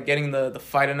pressure of, like, getting the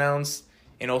fight announced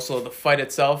and also the fight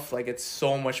itself. Like, it's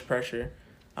so much pressure.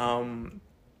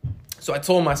 So I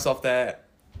told myself that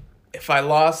if I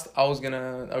lost, I was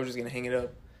just gonna hang it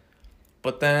up.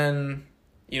 But then,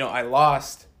 I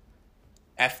lost.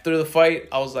 After the fight,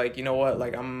 I was like, you know what?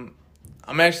 Like, I'm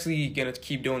actually gonna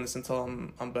keep doing this until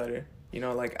I'm better.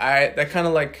 That kind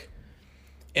of, like,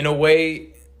 in a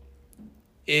way,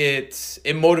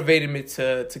 it motivated me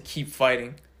to keep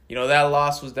fighting. That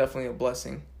loss was definitely a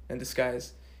blessing in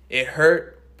disguise. It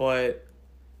hurt, but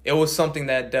it was something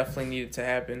that definitely needed to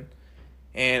happen.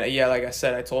 And yeah, like I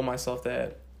said, I told myself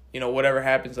that, whatever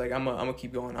happens, like, I'm gonna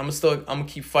keep going. I'm gonna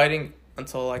keep fighting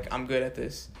until, like, I'm good at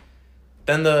this.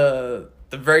 Then the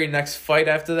very next fight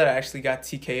after that, I actually got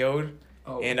TKO'd.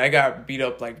 Oh. And I got beat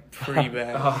up, like, pretty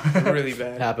bad. Really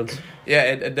bad. It happens. Yeah,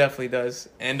 it definitely does.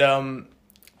 And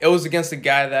it was against a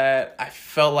guy that I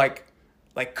felt like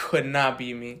could not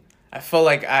beat me. I felt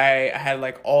like I had,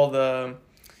 like, all the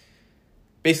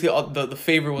basically all the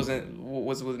favor was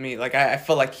with me. Like, I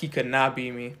felt like he could not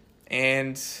beat me,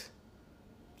 and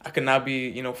I could not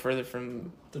be further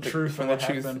from the truth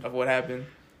of what happened.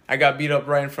 I got beat up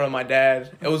right in front of my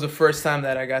dad. It was the first time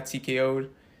that I got TKO'd,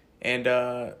 and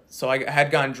so I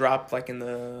had gotten dropped, like, in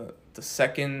the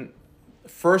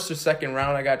first or second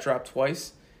round. I got dropped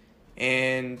twice,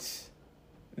 and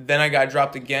then I got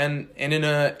dropped again. And in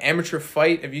an amateur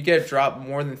fight, if you get dropped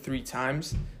more than 3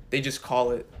 times, they just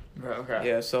call it. Right, okay.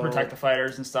 Yeah, so protect the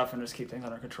fighters and stuff, and just keep things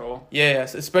under control. Yeah,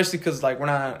 especially because, like, we're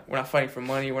not fighting for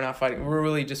money. We're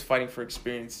really just fighting for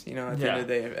experience. At the end of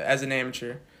the day, as an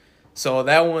amateur. So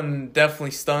that one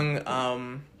definitely stung.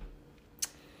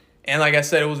 And like I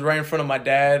said, it was right in front of my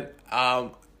dad.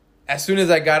 As soon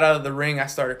as I got out of the ring, I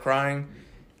started crying.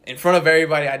 In front of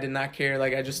everybody, I did not care.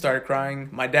 Like, I just started crying.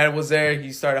 My dad was there.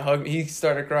 He started hugging. He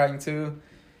started crying too.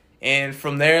 And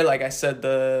from there, like I said,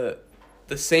 the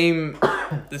same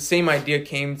idea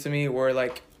came to me where,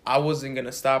 like, I wasn't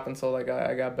gonna stop until, like,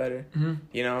 I got better.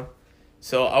 Mm-hmm.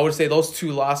 So I would say those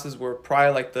 2 losses were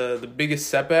probably, like, the biggest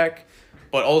setback,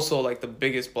 but also, like, the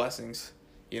biggest blessings.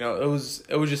 It was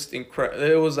just incredible.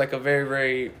 It was, like, a very,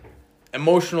 very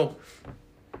emotional,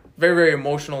 very, very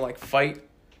emotional, like, fight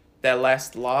that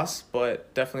last loss,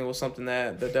 but definitely was something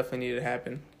that definitely needed to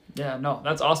happen. Yeah, no,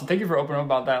 that's awesome. Thank you for opening up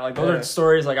about that. Like, those are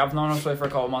stories, like, I've known Josue for a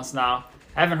couple months now.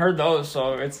 I haven't heard those,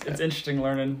 so it's interesting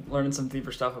learning some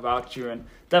deeper stuff about you, and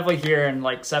definitely hearing,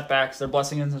 like, setbacks, they're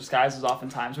blessings in disguise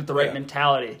oftentimes with the right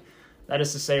mentality. That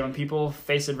is to say, when people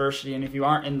face adversity, and if you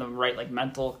aren't in the right, like,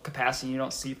 mental capacity, you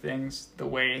don't see things the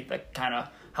way that kind of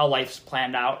how life's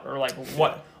planned out, or like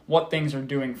what things are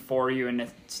doing for you, and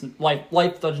it's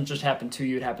life doesn't just happen to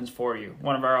you, it happens for you.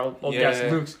 One of our old guests,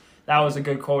 Luke's, that was a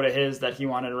good quote of his that he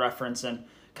wanted to reference, and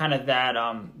kind of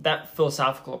that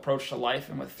philosophical approach to life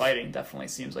and with fighting definitely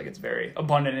seems like it's very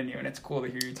abundant in you, and it's cool to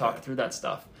hear you talk through that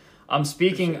stuff.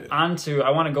 Speaking onto,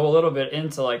 I want to go a little bit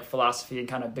into like philosophy and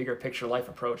kind of bigger picture life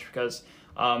approach, because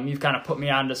you've kind of put me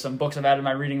onto some books I've added to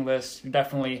my reading list. You're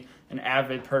definitely an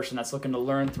avid person that's looking to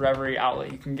learn through every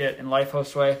outlet you can get in life,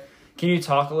 Josue. Can you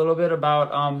talk a little bit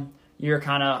about your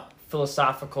kind of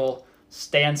philosophical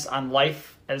stance on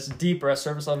life, as deep or as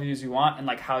surface level as you want, and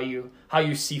like how you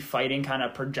see fighting kind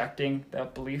of projecting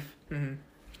that belief? Mm-hmm.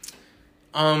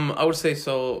 I would say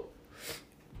so.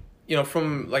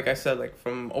 From, like I said, like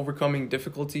from overcoming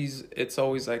difficulties, it's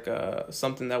always like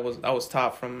something that I was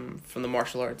taught from the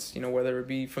martial arts. Whether it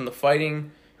be from the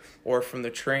fighting or from the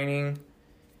training.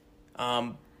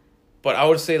 But I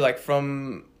would say like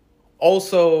from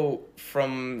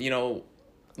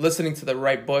listening to the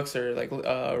right books, or like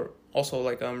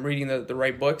reading the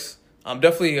right books.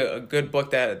 Definitely a good book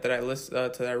that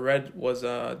I read was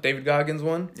David Goggins'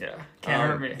 one. Yeah, Can't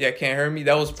Hurt Me. Yeah, Can't Hurt Me.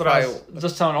 That was probably. I was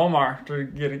just telling Omar to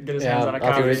get his hands on a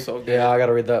copy. So yeah, I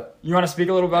gotta read that. You want to speak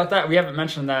a little about that? We haven't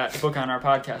mentioned that book on our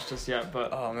podcast just yet,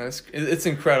 but oh man, it's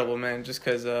incredible, man. Just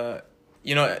because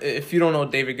if you don't know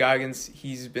David Goggins,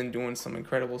 he's been doing some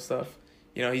incredible stuff.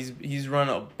 He's run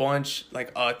a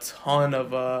ton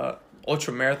of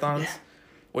ultra marathons. Yeah.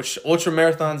 Which ultra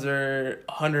marathons are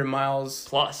 100 miles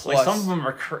plus. Like some of them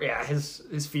are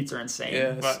his feats are insane.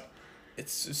 Yeah, but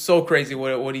it's so crazy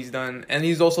what he's done, and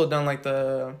he's also done like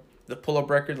the pull up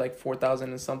record, like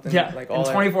 4,000 and something. Yeah, like all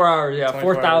in 24 hours. Yeah,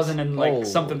 4,000 and like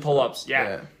something pull ups.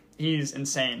 Yeah, he's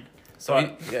insane.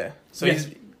 So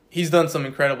he's done some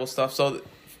incredible stuff. So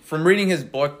from reading his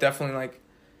book, definitely like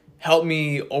helped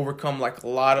me overcome like a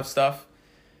lot of stuff.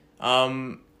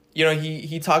 He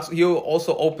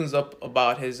also opens up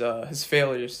about his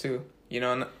failures too.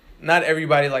 Not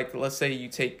everybody, like, let's say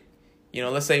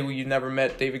you never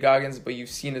met David Goggins, but you've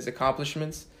seen his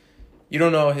accomplishments. You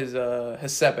don't know his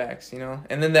setbacks,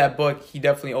 And then that book, he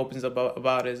definitely opens up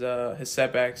about his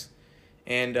setbacks,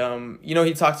 and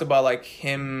he talks about like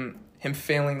him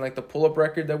failing like the pull up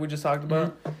record that we just talked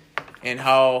about, and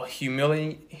how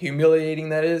humiliating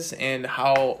that is, and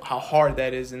how hard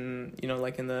that is, and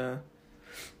like in the.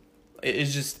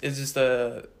 It's just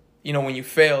when you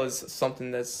fail is something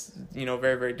that's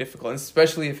very, very difficult, and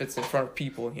especially if it's in front of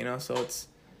people, so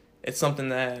it's something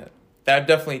that I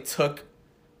definitely took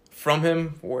from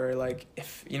him, where like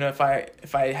if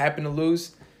I happen to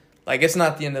lose, like it's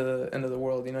not the end of the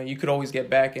world, you could always get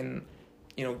back and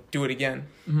do it again.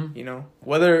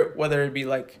 Whether it be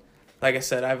like I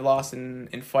said, I've lost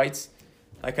in fights,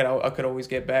 I could always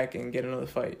get back and get another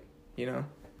fight.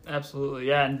 Absolutely,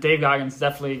 yeah. And Dave Goggins,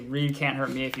 definitely read Can't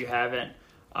Hurt Me if you haven't.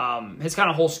 His kind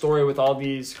of whole story with all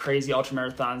these crazy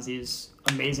ultramarathons, these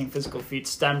amazing physical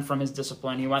feats, stemmed from his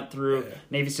discipline. He went through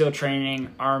Navy SEAL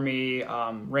training, Army,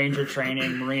 Ranger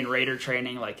training, Marine Raider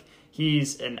training. Like,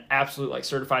 he's an absolute like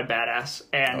certified badass.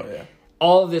 And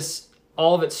all of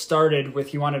it started with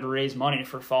he wanted to raise money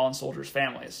for fallen soldiers'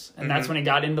 families. And that's when he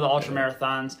got into the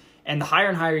ultramarathons. And the higher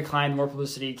and higher he climbed, the more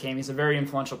publicity came. He's a very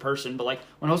influential person. But like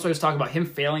when Josue was talking about him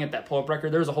failing at that pull-up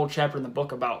record, there was a whole chapter in the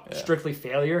book about strictly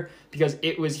failure, because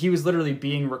he was literally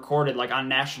being recorded like on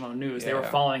national news. They were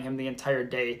following him the entire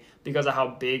day because of how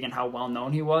big and how well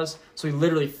known he was. So he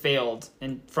literally failed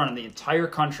in front of the entire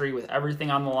country with everything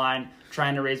on the line,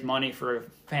 trying to raise money for a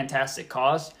fantastic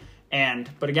cause.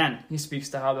 But again, he speaks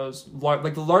to how those,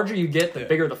 like, the larger you get, the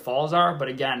bigger the falls are. But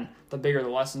again, the bigger the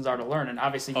lessons are to learn. And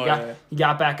obviously, he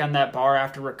got back on that bar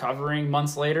after recovering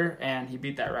months later, and he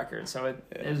beat that record. So it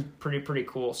is pretty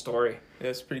cool story. Yeah,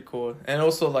 it's pretty cool. And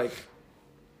also, like,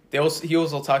 he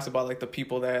also talks about like the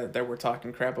people that were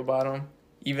talking crap about him,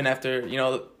 even after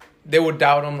they would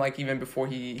doubt him, like even before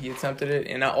he attempted it,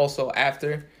 and also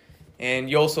after. And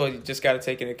you also just got to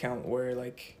take into account where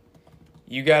like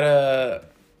you gotta.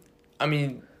 I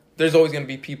mean, there's always going to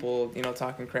be people,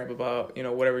 talking crap about,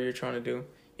 whatever you're trying to do.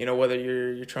 Whether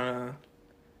you're trying to,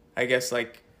 I guess,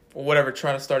 like, whatever,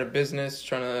 trying to start a business,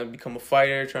 trying to become a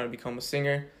fighter, trying to become a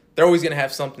singer. They're always going to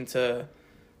have something to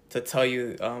tell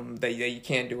you that you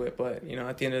can't do it, but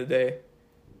at the end of the day,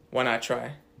 why not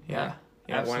try? Yeah,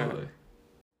 Why absolutely. not?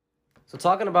 So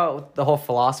talking about the whole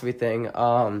philosophy thing,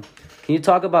 can you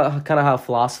talk about kind of how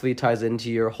philosophy ties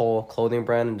into your whole clothing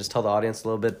brand and just tell the audience a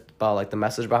little bit about like the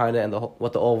message behind it and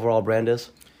what the overall brand is?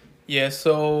 Yeah,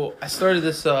 so I started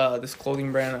this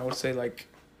clothing brand. I would say like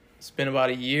it's been about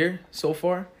a year so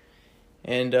far,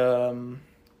 and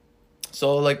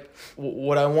so like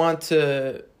what I want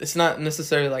to, it's not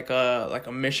necessarily like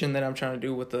a mission that I'm trying to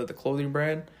do with the clothing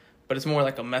brand, but it's more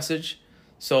like a message.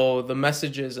 So the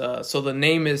message is so the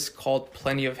name is called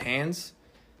Plenty of Hands.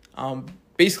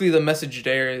 Basically the message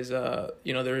there is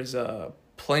there is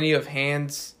plenty of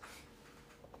hands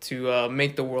to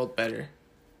make the world better.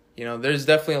 There's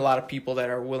definitely a lot of people that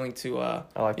are willing to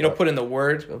put in the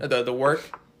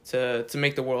work to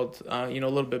make the world a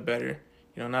little bit better.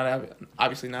 Not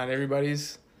obviously not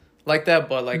everybody's like that,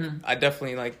 but like I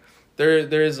definitely like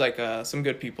there is like some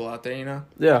good people out there.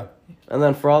 Yeah, and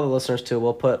then for all the listeners too,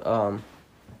 we'll put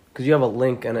because you have a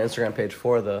link and an Instagram page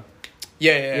for the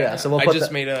yeah. So I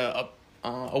just made a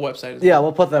website. Yeah,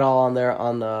 we'll put that all on there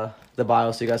on the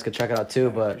bio so you guys can check it out too.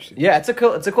 But yeah, it's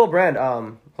a cool brand.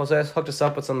 Jose hooked us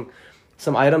up with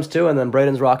some items too, and then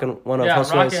Braden's rocking one of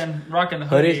Jose's rocking the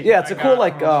hoodie. Yeah, it's a cool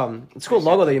it's a cool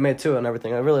logo that you made too and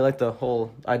everything. I really like the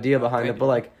whole idea behind it. But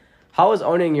like, how has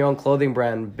owning your own clothing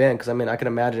brand been? Because I mean, I can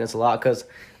imagine it's a lot. Because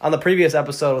on the previous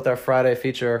episode with our Friday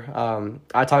feature,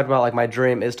 I talked about like my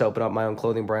dream is to open up my own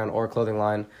clothing brand or clothing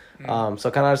line.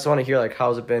 So kind of just want to hear like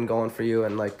how's it been going for you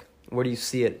and like where do you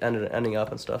see it ending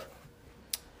up and stuff.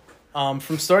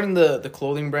 From starting the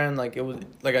clothing brand, like it was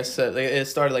like I said, like, it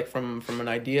started like from an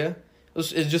idea.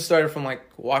 It just started from like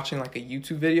watching like a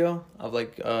YouTube video of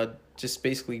like just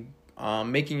basically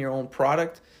making your own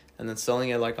product and then selling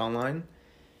it like online.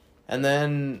 And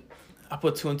then I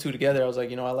put two and two together. I was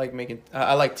like,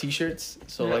 I like t-shirts,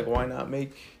 so like why not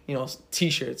make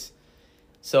t-shirts?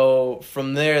 So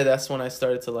from there, that's when I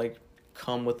started to like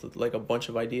come with like a bunch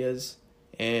of ideas.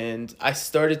 And I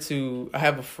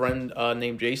have a friend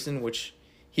named Jason, which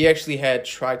he actually had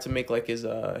tried to make like his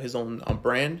own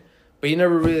brand, but he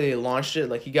never really launched it.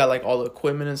 Like he got like all the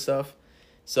equipment and stuff.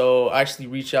 So I actually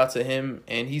reached out to him,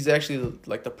 and he's actually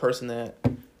like the person that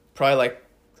probably like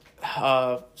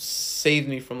saved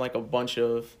me from like a bunch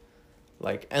of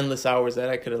like endless hours that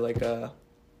I could have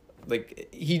like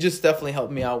he just definitely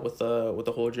helped me out with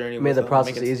the whole journey. Made the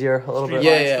process easier a little bit.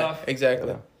 Yeah, exactly.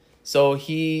 Yeah. So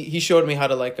he showed me how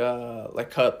to like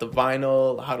cut the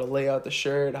vinyl, how to lay out the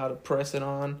shirt, how to press it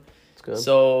on. That's good.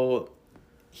 So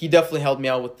he definitely helped me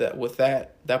out with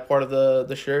that part of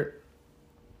the shirt.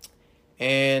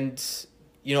 And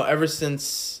ever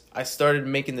since I started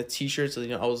making the t-shirts,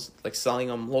 I was like selling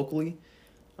them locally.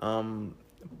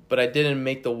 But I didn't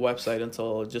make the website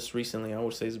until just recently. I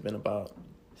would say it's been about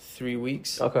 3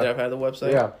 weeks that I've had the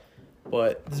website. Yeah.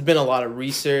 But there's been a lot of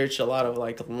research, a lot of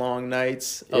like long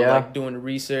nights of like doing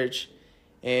research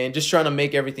and just trying to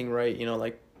make everything right,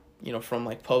 from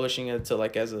like publishing it to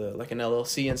like as an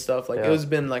LLC and stuff. Like it was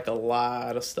been like a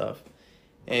lot of stuff.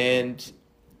 And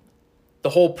the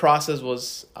whole process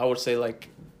was, I would say, like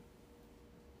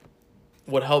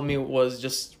what helped me was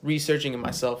just researching it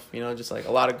myself, just like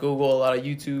a lot of Google, a lot of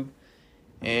YouTube.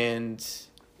 And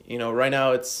right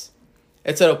now it's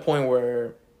at a point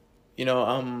where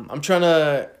I'm trying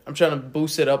to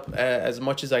boost it up as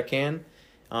much as I can.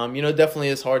 Definitely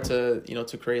it's hard to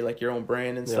to create like your own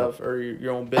brand and stuff or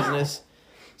your own business.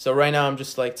 So right now I'm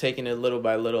just like taking it little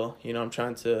by little. I'm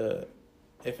trying to,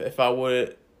 if I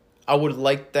would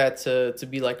like that to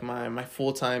be like my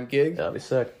full-time gig. That'd be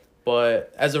sick.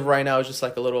 But as of right now, it's just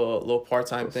like a little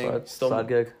part-time thing. Side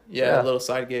gig. Yeah, a little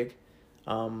side gig.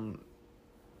 But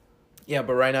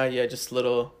right now,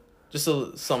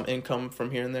 some income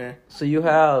from here and there. So you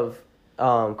have,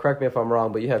 correct me if I'm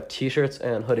wrong, but you have t-shirts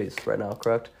and hoodies right now,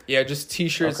 correct? Yeah, just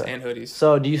t-shirts and hoodies.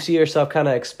 So do you see yourself kind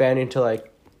of expanding to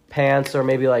like pants or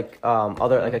maybe like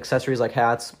other like accessories like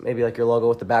hats, maybe like your logo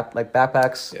with the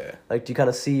backpacks? Yeah. Like do you kind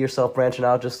of see yourself branching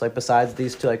out just like besides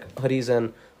these two like hoodies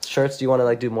and shirts? Do you want to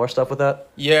like do more stuff with that?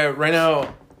 Yeah, right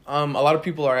now, a lot of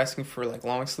people are asking for like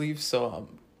long sleeves, so I'm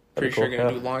pretty sure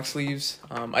gonna do long sleeves.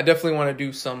 I definitely want to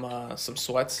do some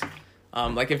sweats.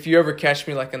 Like if you ever catch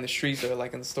me like in the streets or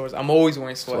like in the stores, I'm always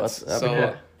wearing sweats.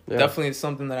 So definitely it's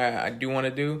something that I do want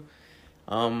to do.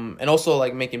 And also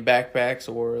like making backpacks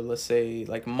or let's say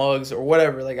like mugs or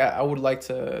whatever. Like I would like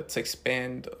to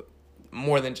expand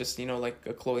more than just like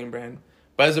a clothing brand.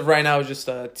 But as of right now, it's just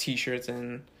t-shirts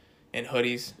and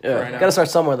hoodies. Yeah, right now. Gotta start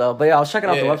somewhere though. But yeah, I was checking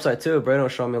out the website too. Braden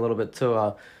was showing me a little bit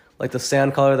too. like the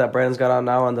sand color that Brandon's got on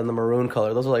now, and then the maroon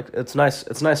color. Those are like it's nice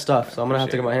stuff. So I'm gonna have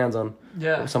to get my hands on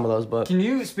some of those. But can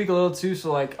you speak a little too?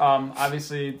 So like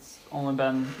obviously it's only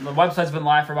been the website's been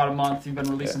live for about a month. You've been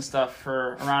releasing stuff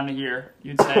for around a year.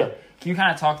 You'd say. Can you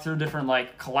kind of talk through different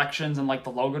like collections and like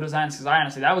the logo designs? Because I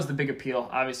honestly that was the big appeal.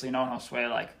 Obviously, knowing Josue,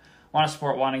 like want to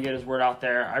support, want to get his word out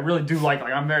there. I really do like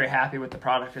I'm very happy with the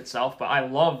product itself, but I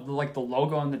love like the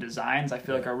logo and the designs. I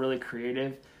feel like are really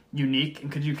creative, unique.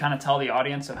 And could you kind of tell the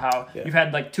audience of how you've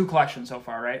had like 2 collections so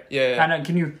far, right? Yeah. Kind of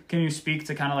can you speak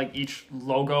to kind of like each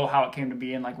logo, how it came to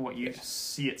be, and like what you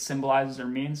see it symbolizes or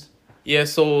means? Yeah.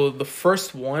 So the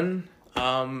first one,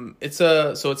 it's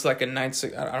like a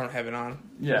 9.6. I don't have it on.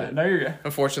 Yeah. No, you're good.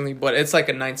 Unfortunately, but it's like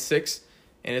a 9.6,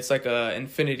 and it's like a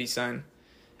infinity sign.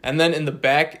 And then in the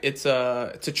back, it's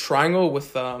a triangle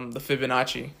with the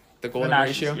Fibonacci, the golden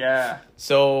ratio. Yeah.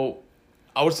 So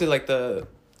I would say like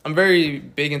I'm very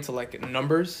big into like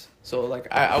numbers. So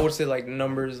like I would say like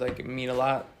numbers like mean a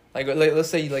lot. Like let's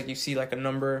say like you see like a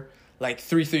number like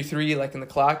 333 like in the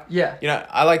clock. Yeah. You know,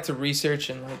 I like to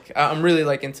research and like I'm really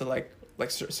like into like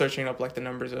searching up like the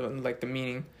numbers and like the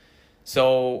meaning.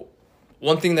 So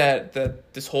one thing that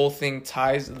this whole thing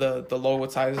ties the logo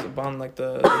ties upon like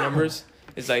the numbers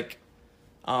is like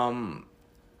I don't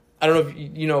know if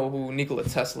you know who Nikola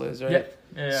Tesla is, right?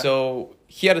 Yeah. So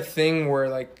he had a thing where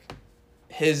like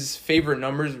his favorite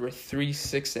numbers were 3,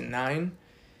 6, and 9,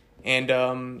 and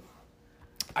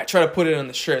I try to put it on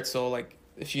the shirt. So like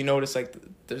if you notice, like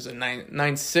there's a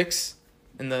 9.6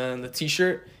 in the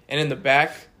t-shirt, and in the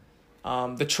back,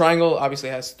 the triangle obviously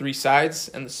has 3 sides,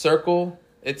 and the circle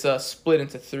it's split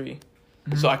into 3.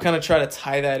 Mm-hmm. So I kind of try to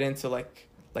tie that into like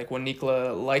what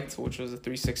Nikola liked, which was a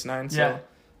 369. So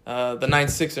the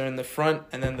 9.6 are in the front,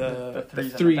 and then the 3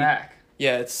 in the back.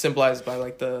 Yeah, it's symbolized by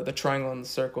like the triangle and the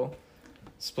circle.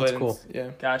 Split. That's cool. Yeah.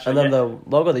 Gotcha. And then the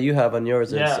logo that you have on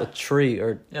yours is a tree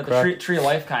or the tree of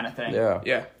life kind of thing. Yeah.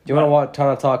 Yeah. Do you want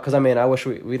to talk? Because I mean, I wish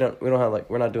we don't have like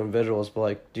we're not doing visuals, but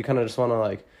like, do you kind of just want to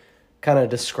like kind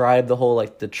of describe the whole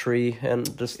like the tree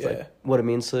and just like what it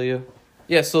means to you?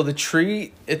 Yeah. So the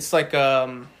tree, it's like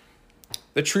the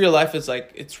tree of life is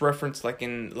like it's referenced like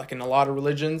in a lot of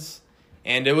religions,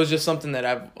 and it was just something that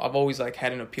I've always like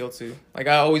had an appeal to. Like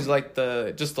I always like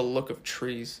the look of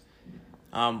trees.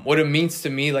 What it means to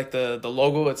me, like the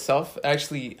logo itself. I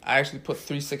actually put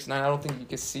 369. I don't think you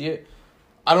can see it.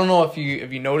 I don't know if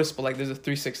you noticed, but like there's a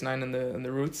 369 in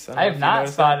the roots. I have not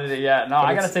spotted it yet. No,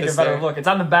 I gotta take a better look. It's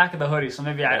on the back of the hoodie, so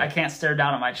maybe I can't stare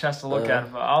down at my chest to look at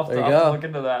it. But I'll have to look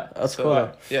into that. That's cool.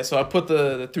 Yeah, so I put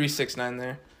the 369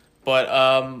 there,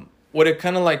 but what it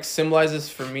kind of like symbolizes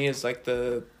for me is like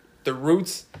the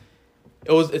roots.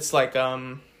 It's like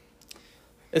when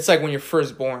you're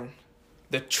first born.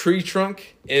 The tree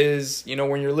trunk is,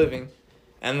 when you're living.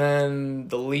 And then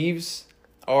the leaves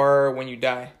are when you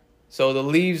die. So the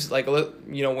leaves, like,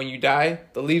 when you die,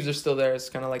 the leaves are still there. It's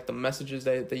kind of like the messages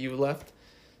that you left.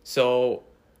 So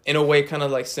in a way, kind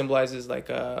of like symbolizes like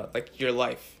your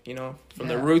life, from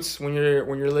the roots when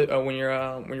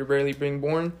you're barely being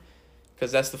born,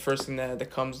 because that's the first thing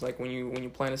that comes like when you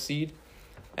plant a seed.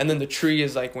 And then the tree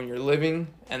is like when you're living,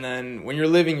 and then when you're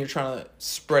living, you're trying to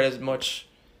spread as much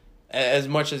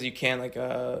as you can, like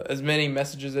as many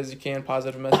messages as you can,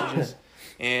 positive messages.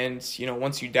 And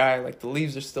once you die, like the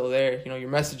leaves are still there, your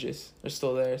messages are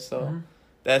still there. So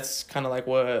that's kind of like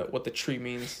what the tree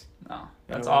means. Oh,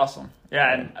 that's awesome.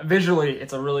 Yeah, and visually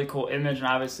it's a really cool image, and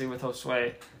obviously with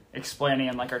Josue explaining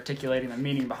and like articulating the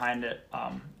meaning behind it,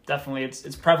 definitely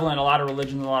it's prevalent in a lot of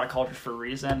religions and a lot of cultures for a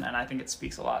reason, and I think it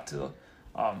speaks a lot to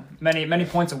many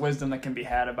points of wisdom that can be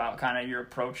had about kind of your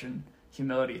approach and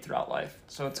humility throughout life.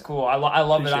 So it's cool. I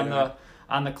love it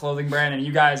on the clothing brand, and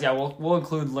you guys, we'll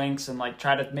include links and like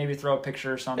try to maybe throw a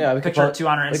picture or something. Yeah, picture or two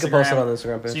on our Instagram. We can post it on the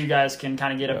Instagram page, so you guys can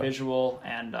kind of get a visual,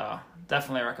 and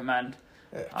definitely recommend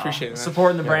appreciate it,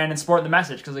 supporting the brand and supporting the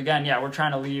message, because again, we're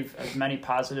trying to leave as many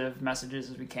positive messages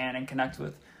as we can and connect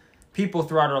with people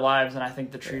throughout our lives, and I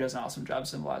think the tree does an awesome job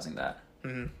symbolizing that.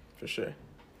 For sure.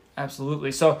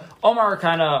 Absolutely. So Omar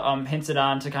kind of hinted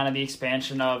on to kind of the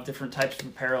expansion of different types of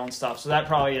apparel and stuff. So that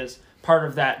probably is part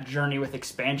of that journey with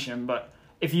expansion. But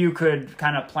if you could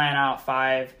kind of plan out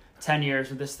 5-10 years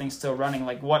with this thing still running,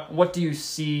 like what do you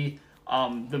see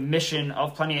the mission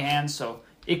of Plenty of Hands? So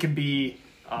it could be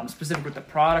specific with the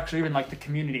products or even like the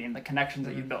community and the connections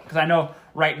that you built. Because I know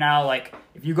right now, like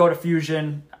if you go to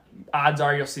Fusion, odds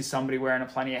are you'll see somebody wearing a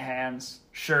Plenty of Hands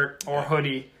shirt or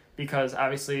hoodie, because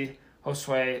obviously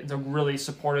Josue is a really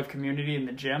supportive community in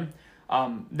the gym.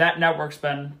 That network's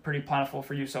been pretty plentiful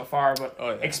for you so far,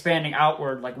 but expanding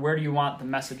outward, like where do you want the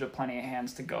message of Plenty of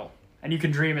Hands to go? And you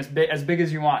can dream as big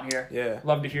as you want here. Yeah.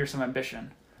 Love to hear some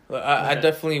ambition. I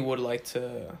definitely would like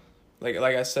to, like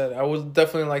I said, I would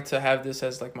definitely like to have this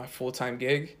as like my full-time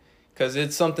gig, because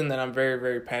it's something that I'm very,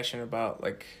 very passionate about.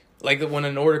 Like when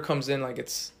an order comes in, like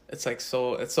it's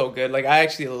so good. Like I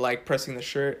actually like pressing the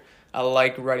shirt. I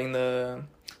like writing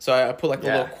so I put like a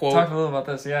little quote. Talk a little about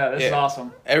this. Yeah, this is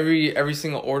awesome. Every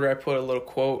single order I put a little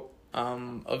quote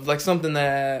of like something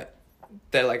that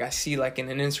like I see like in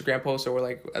an Instagram post or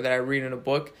like that I read in a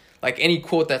book. Like any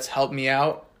quote that's helped me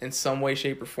out in some way,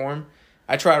 shape, or form.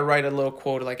 I try to write a little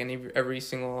quote like in every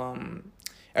single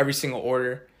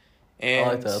order. And I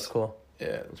like that. That's cool.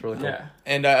 Yeah, it's really cool. Yeah.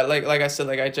 And like I said,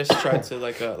 like I just tried to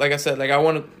like I said, like I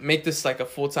want to make this like a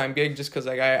full-time gig just because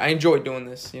like I enjoy doing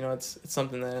this. You know, it's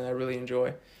something that I really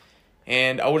enjoy.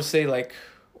 And I would say like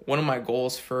one of my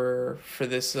goals for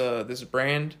this this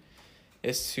brand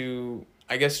is to,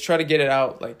 I guess, try to get it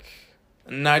out like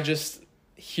not just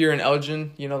here in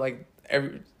Elgin. You know, like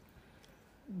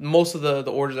most of the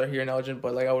orders are here in Elgin,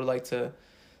 but like I would like to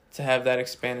have that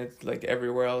expanded like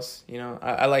everywhere else. You know,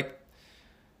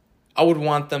 I would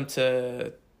want them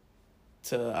to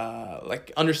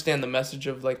like understand the message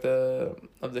of like the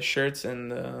shirts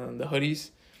and the hoodies,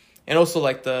 and also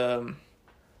like the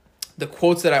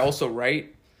quotes that I also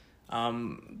write.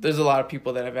 There's a lot of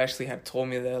people that have actually have told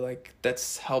me that like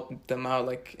that's helped them out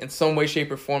like in some way,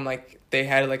 shape, or form. Like they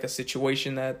had like a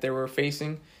situation that they were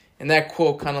facing, and that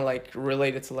quote kind of like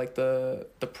related to like the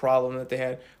problem that they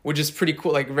had, which is pretty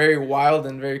cool. Like very wild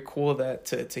and very cool that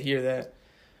to hear that.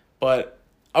 But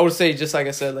I would say, just like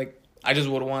I said, like I just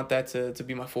would want that to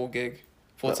be my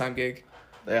full-time gig.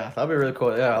 Yeah, that'd be really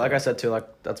cool. Yeah, like I said too, like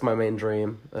that's my main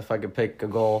dream. If I could pick a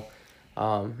goal,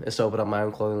 is to open up my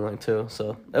own clothing line too.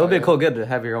 So it would be a cool gig to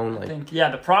have your own like. I think,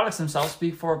 the products themselves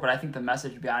speak for it, but I think the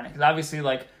message behind it, because obviously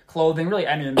like clothing, really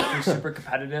any industry is super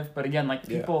competitive. But again, like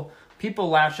people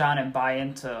latch on and buy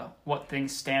into what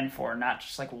things stand for, not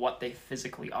just like what they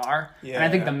physically are. Yeah, and I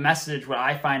think the message, what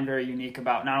I find very unique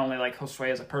about not only like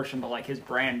Josue as a person, but like his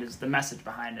brand, is the message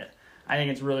behind it. I think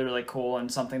it's really, really cool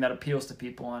and something that appeals to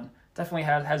people, and definitely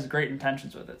has great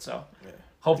intentions with it. So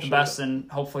hope the best, and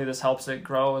hopefully this helps it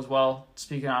grow as well.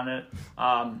 Speaking on it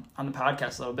on the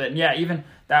podcast a little bit. And yeah, even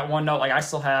that one note, like I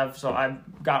still have, so I've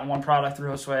gotten one product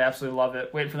through Josue, I absolutely love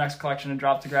it. Wait for the next collection to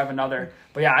drop to grab another.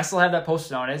 But yeah, I still have that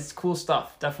posted on. It's cool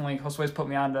stuff. Definitely Josue's put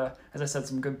me on to, as I said,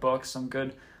 some good books, some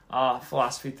good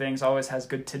philosophy things. Always has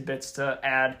good tidbits to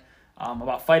add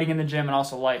about fighting in the gym and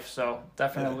also life. So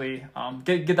definitely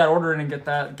get that order in and get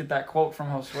that quote from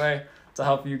Josue to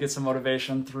help you get some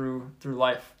motivation through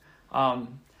life.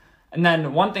 And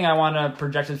then one thing I want to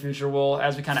project as future,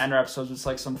 as we kind of end our episodes, it's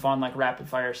like some fun, like rapid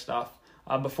fire stuff.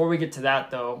 Before we get to that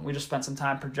though, we just spent some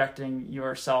time projecting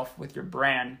yourself with your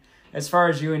brand. As far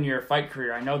as you and your fight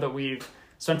career, I know that we've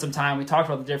spent some time, we talked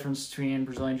about the difference between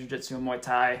Brazilian Jiu-Jitsu and Muay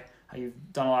Thai, how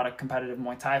you've done a lot of competitive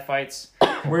Muay Thai fights.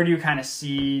 Where do you kind of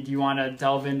see, do you want to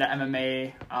delve into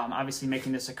MMA? Obviously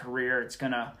making this a career, it's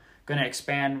gonna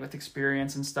expand with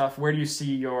experience and stuff. Where do you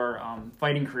see your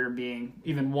fighting career being,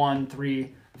 even 1,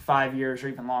 3, 5 years or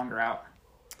even longer out?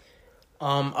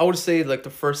 I would say like the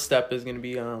first step is going to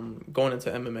be going into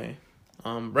MMA.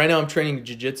 Right now I'm training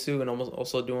jiu-jitsu, and I'm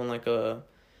also doing like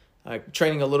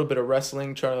training a little bit of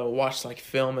wrestling, trying to watch like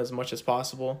film as much as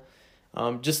possible.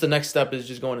 Just the next step is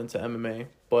just going into MMA.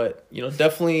 But, you know,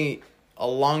 definitely a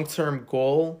long-term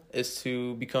goal is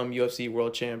to become UFC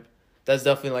world champ. That's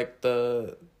definitely like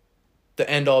the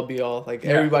end all be all. Like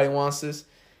everybody wants this,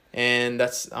 and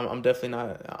I'm definitely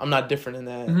not different in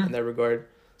that in that regard.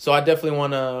 So I definitely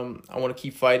want to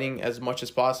keep fighting as much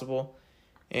as possible,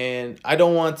 and I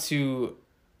don't want to.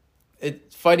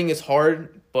 Fighting is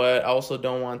hard, but I also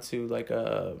don't want to like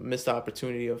miss the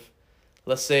opportunity of,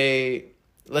 let's say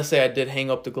I did hang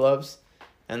up the gloves,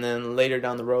 and then later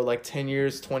down the road, like 10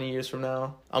 years, 20 years from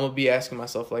now, I'm gonna be asking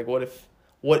myself like, what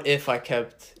if I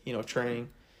kept training.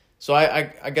 So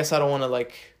I guess I don't want to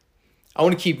I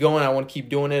want to keep going. I want to keep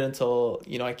doing it until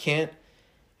I can't,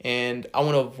 and I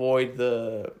want to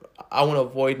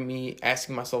avoid me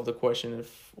asking myself the question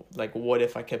what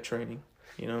if I kept training,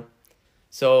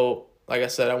 So like I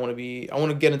said, I want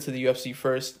to get into the UFC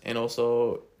first, and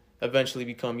also eventually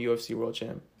become UFC world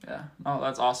champ. Yeah,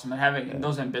 that's awesome, and having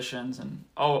those ambitions and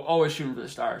always shooting for the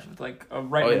stars with like a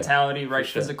right mentality, right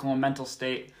physical and mental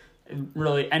state.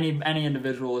 Really, any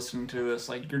individual listening to this,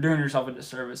 like, you're doing yourself a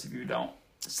disservice if you don't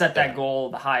set that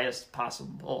goal the highest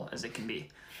possible as it can be.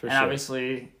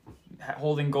 Obviously,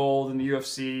 holding gold in the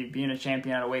UFC, being a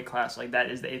champion at a weight class, like,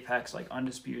 that is the apex, like,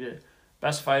 undisputed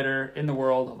best fighter in the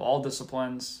world of all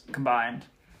disciplines combined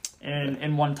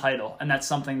in one title. And that's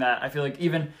something that I feel like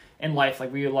even in life,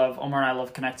 like, Omar and I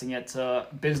love connecting it to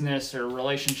business or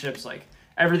relationships. Like,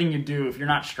 everything you do, if you're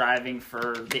not striving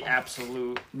for the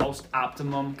absolute most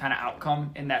optimum kind of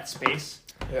outcome in that space,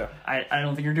 Yeah. I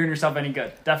don't think you're doing yourself any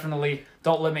good. Definitely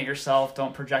don't limit yourself.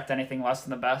 Don't project anything less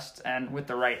than the best. And with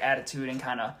the right attitude and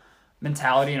kind of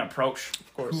mentality and approach,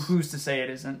 Of course. who's to say it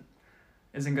isn't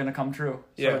going to come true?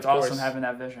 So Yeah, it's of awesome course. having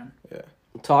that vision. Yeah.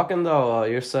 Talking though,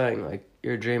 you're saying like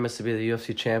your dream is to be the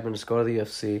UFC champion, just go to the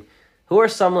UFC. Who are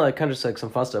some like kind of just like some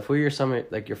fun stuff? Who are some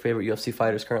like your favorite UFC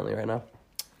fighters currently right now?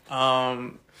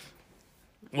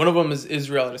 One of them is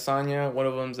Israel Adesanya. One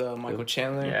of them's Michael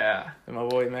Chandler. Yeah. And my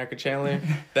boy Michael Chandler.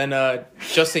 Then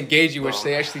Justin Gaethje, which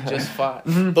they actually just fought.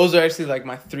 Those are actually like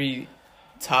my 3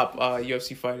 top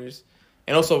UFC fighters.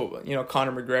 And also,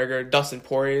 Conor McGregor. Dustin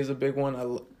Poirier is a big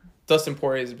one. Dustin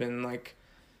Poirier has been like,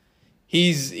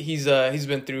 he's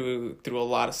been through a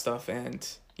lot of stuff, and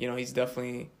he's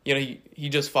definitely he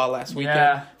just fought last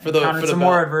weekend Encountered some belt.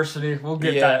 more adversity. We'll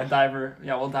get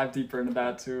we'll dive deeper into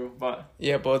that too. But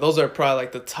but those are probably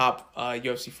like the top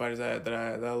UFC fighters that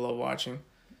I love watching.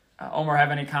 Omar,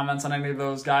 have any comments on any of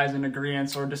those guys in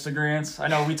agreeance or disagreeance? I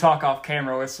know we talk off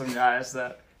camera with some guys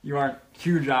that you aren't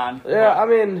huge on. Yeah, I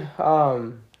mean,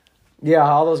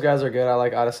 all those guys are good. I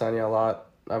like Adesanya a lot.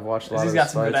 I've watched a lot of his He's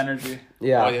got some fights. good energy.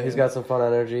 Yeah, he's got some fun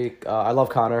energy. I love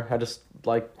Connor. I just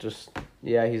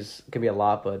he's can be a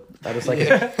lot, but I just like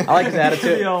I like his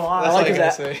attitude. I like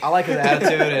his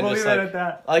attitude and We'll just leave it like at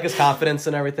that. I like his confidence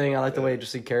and everything. I like the way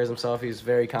he carries himself. He's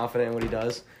very confident in what he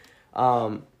does.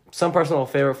 Some personal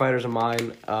favorite fighters of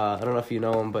mine. I don't know if you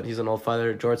know him, but he's an old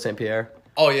fighter, George St. Pierre.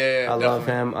 Oh yeah, I love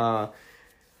him.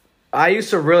 I used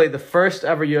to the first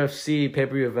ever UFC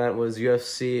pay-per-view event was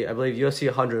UFC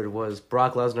 100 was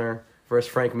Brock Lesnar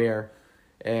versus Frank Mir.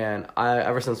 And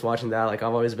ever since watching that, like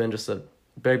I've always been just a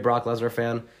big Brock Lesnar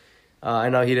fan. I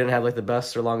know he didn't have like the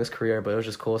best or longest career, but it was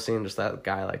just cool seeing just that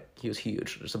guy, like he was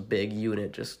huge, just a big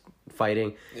unit just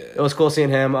fighting. Yeah. It was cool seeing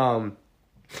him.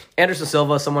 Anderson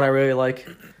Silva, someone I really like.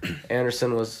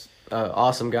 Anderson was an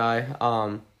awesome guy.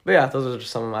 But yeah, those are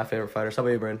just some of my favorite fighters. How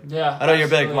about you, Brandon? Yeah, I know you're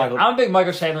big, Michael. I'm a big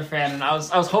Michael Chandler fan, and I was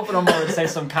hoping Omar would say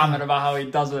some comment about how he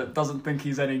doesn't think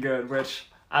he's any good, which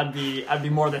I'd be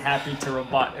more than happy to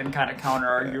rebut and kind of counter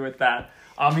argue with that.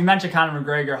 He mentioned Conor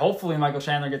McGregor. Hopefully, Michael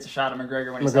Chandler gets a shot at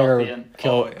McGregor when he's healthy. And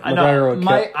I know.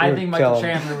 I think Michael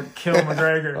Chandler would kill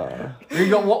McGregor. Here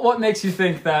you go. What makes you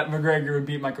think that McGregor would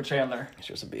beat Michael Chandler? He's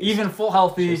just a beast. Even full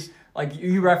healthy. Like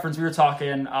you referenced, we were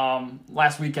talking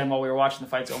last weekend while we were watching the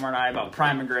fights, Omar and I, about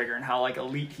Prime McGregor and how like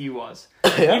elite he was.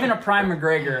 Yeah. Even a Prime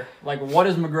McGregor, like what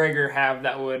does McGregor have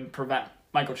that would prevent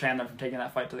Michael Chandler from taking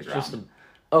that fight to the ground?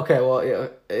 Okay, well,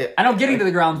 yeah, I know getting to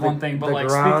the ground is one thing, but like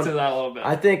speak to that a little bit.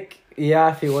 I think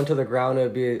if he went to the ground, it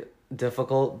would be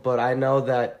difficult. But I know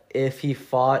that if he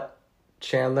fought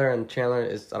Chandler, and Chandler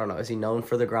is, I don't know, is he known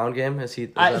for the ground game? He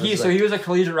was a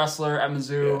collegiate wrestler at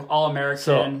Mizzou, All-American.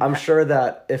 So I'm sure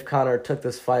that if Conor took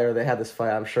this fight or they had this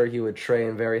fight, I'm sure he would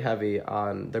train very heavy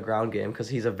on the ground game because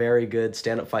he's a very good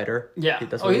stand-up fighter. Yeah.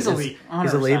 He's elite. 100%.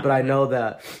 He's elite, but I know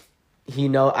that he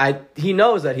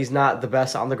knows that he's not the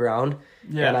best on the ground.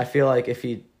 Yeah. And I feel like if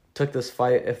he took this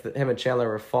fight, if him and Chandler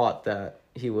were fought, that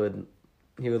he would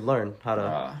learn how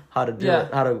to do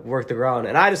it, how to work the ground.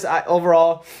 And I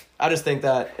just think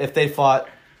that if they fought,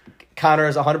 Conor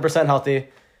is 100% healthy,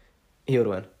 he would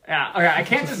win. Yeah, okay. I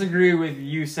can't disagree with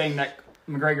you saying that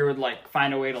McGregor would like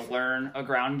find a way to learn a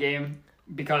ground game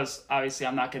because obviously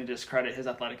I'm not going to discredit his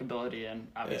athletic ability and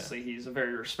obviously he's a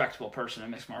very respectable person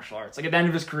in mixed martial arts. Like at the end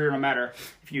of his career, no matter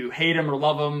if you hate him or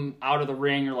love him out of the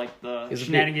ring or like the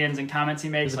shenanigans and comments he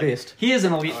makes, like he is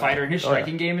an elite fighter and his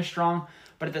striking game is strong.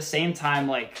 But at the same time,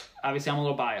 like, obviously I'm a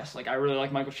little biased. Like, I really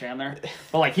like Michael Chandler.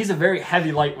 But, like, he's a very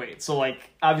heavy lightweight. So,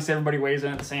 like, obviously everybody weighs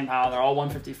in at the same power. They're all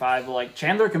 155. But, like,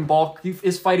 Chandler can bulk.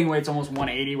 His fighting weight's almost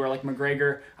 180, where, like,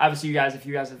 McGregor, obviously if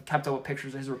you guys have kept up with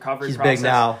pictures of his recovery process. Big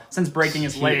now. Since breaking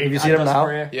his leg. Have you seen him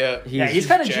now? Yeah. He's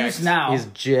kind of juiced now. He's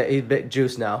big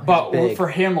juiced now. But for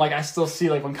him, like, I still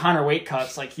see, like, when Conor weight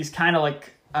cuts, like, he's kind of,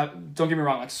 like... don't get me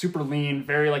wrong, like super lean,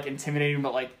 very like intimidating,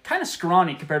 but like kind of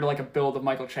scrawny compared to like a build of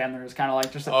Michael Chandler, who's kind of like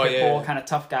just a pit bull, kind of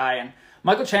tough guy. And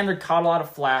Michael Chandler caught a lot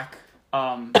of flack,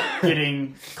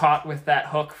 getting caught with that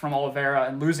hook from Oliveira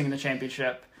and losing the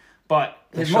championship. But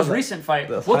his most recent fight,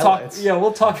 we'll talk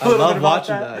a little bit about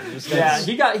that.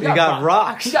 He got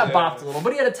rocked. He got bopped a little,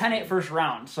 but he had a 10-8 first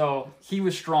round, so he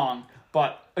was strong.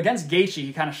 But against Gaethje,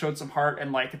 he kind of showed some heart,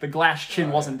 and like the glass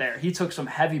chin wasn't there. He took some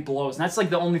heavy blows, and that's like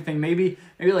the only thing. Maybe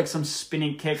like some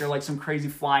spinning kick or like some crazy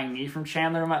flying knee from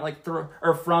Chandler might like throw,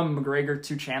 or from McGregor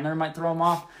to Chandler might throw him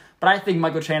off. But I think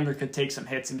Michael Chandler could take some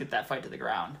hits and get that fight to the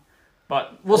ground.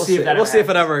 But we'll see if that. We'll see if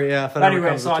it ever. Yeah. If it but ever anyway,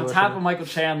 comes so to on fruition. top of Michael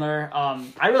Chandler,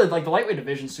 I really like the lightweight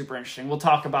division. Super interesting. We'll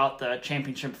talk about the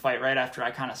championship fight right after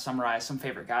I kind of summarize some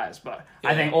favorite guys. But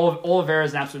I think Oliveira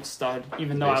is an absolute stud.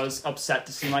 Even though I was upset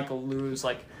to see Michael lose,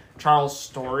 like Charles'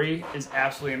 story is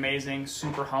absolutely amazing.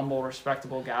 Super humble,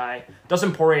 respectable guy.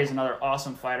 Dustin Poirier is another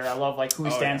awesome fighter. I love like who he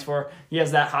stands for. He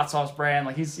has that hot sauce brand.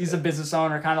 Like he's a business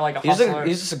owner, kind of like a hustler.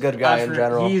 He's just a good guy in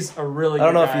general. He's a really. I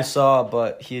don't know good if guy. you saw,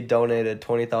 but he donated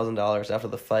 $20,000 after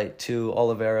the fight to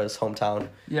Oliveira's hometown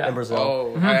in Brazil.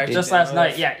 Oh, Mhm. I actually Just didn't last know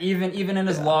night, that. yeah. Even in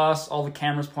his loss, all the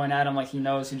cameras point at him like he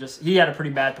knows. He had a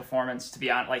pretty bad performance, to be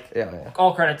honest. Like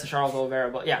all credit to Charles Oliveira,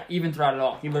 but yeah, even throughout it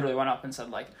all, he literally went up and said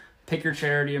like, pick your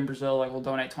charity in Brazil, like we'll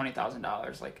donate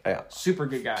 $20,000. Like super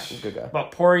good guy. Good guy.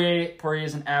 But Poirier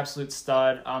is an absolute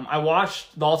stud. I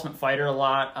watched The Ultimate Fighter a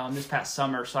lot this past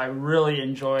summer, so I really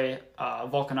enjoy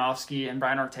Volkanovski and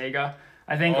Brian Ortega.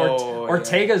 I think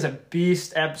Ortega is a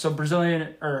beast. So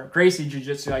Brazilian or Gracie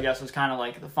Jiu-Jitsu, I guess, was kind of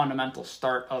like the fundamental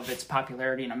start of its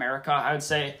popularity in America, I would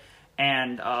say.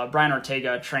 And Brian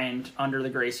Ortega trained under the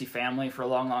Gracie family for a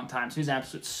long, long time. So he's an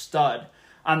absolute stud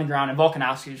on the ground. And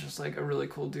Volkanovski is just like a really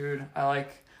cool dude. I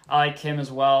like him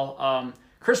as well.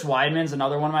 Chris Weidman's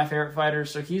another one of my favorite fighters.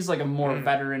 So he's like a more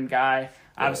veteran guy.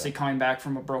 Obviously coming back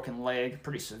from a broken leg,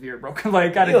 pretty severe broken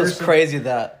leg. It was crazy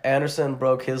that Anderson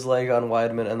broke his leg on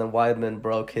Weidman, and then Weidman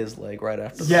broke his leg right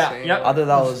after. Yep. I thought that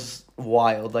was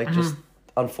wild. Like just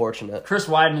unfortunate. Chris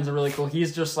Weidman's a really cool.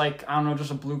 He's just like, I don't know,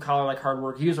 just a blue collar, like hard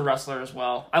work. He was a wrestler as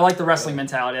well. I like the wrestling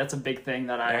mentality. That's a big thing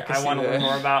that I want to learn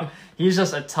more about. He's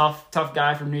just a tough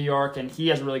guy from New York, and he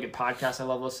has a really good podcast I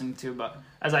love listening to. But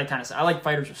as I kind of said, I like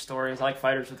fighters with stories. I like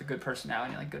fighters with a good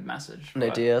personality, like good message.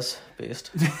 Nate Diaz,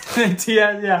 beast. He's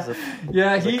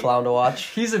a clown to watch.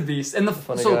 He's a beast. And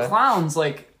guy. Clowns,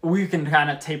 like, we can kind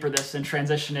of taper this and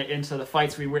transition it into the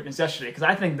fights we witnessed yesterday, because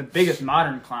I think the biggest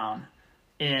modern clown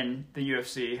in the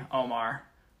UFC, Omar,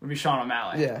 would be Sean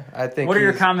O'Malley. Yeah, I think. What are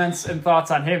your comments and thoughts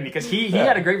on him? Because he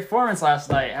had a great performance last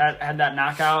night. Had that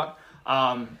knockout.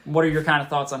 What are your kind of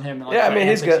thoughts on him? And, I mean,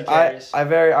 he's good.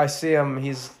 I see him.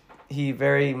 He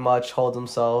very much holds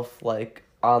himself like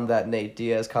on that Nate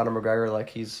Diaz, Conor McGregor. Like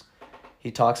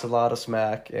he talks a lot of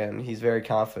smack and he's very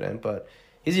confident. But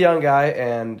he's a young guy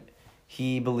and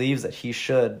he believes that he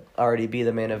should already be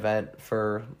the main event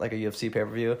for like a UFC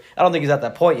pay-per-view. I don't think he's at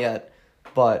that point yet,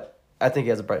 but I think he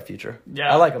has a bright future.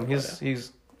 Yeah, I like him.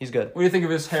 He's good. What do you think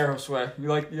of his hair, Josue? You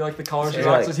like the colors he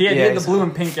rocks? rocks? He had the blue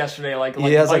and pink yesterday.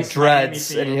 He has like dreads,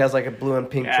 and he has like a blue and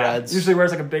pink dreads. Usually wears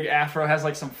like a big afro, has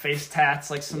like some face tats,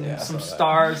 like some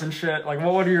stars and shit. Like,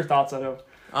 what are your thoughts on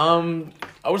him?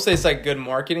 I would say it's like good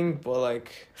marketing, but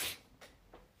like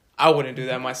I wouldn't do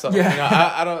that myself. Yeah.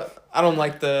 You know, I don't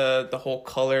like the whole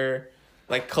color,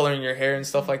 like coloring your hair and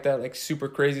stuff like that, like super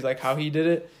crazy, like how he did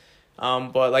it.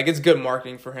 But like it's good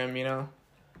marketing for him, you know.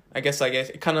 I guess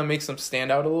it kind of makes him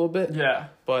stand out a little bit. Yeah.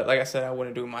 But like I said, I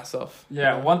wouldn't do it myself.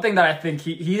 Yeah. One thing that I think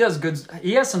he does good.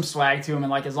 He has some swag to him,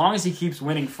 and like as long as he keeps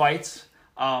winning fights,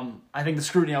 I think the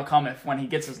scrutiny will come when he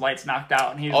gets his lights knocked out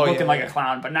and he's looking like a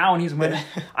clown. But now when he's winning,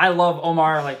 I love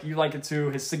Omar. Like you like it too.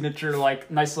 His signature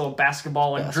like nice little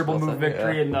basketball dribble move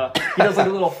victory, and he does like a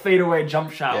little fadeaway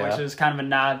jump shot, which is kind of a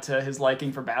nod to his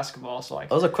liking for basketball. So like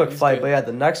it was a quick fight, but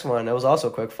the next one it was also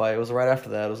a quick fight. It was right after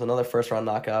that. It was another first round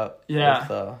knockout. Yeah.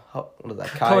 With, what is that?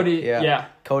 Cody.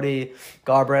 Cody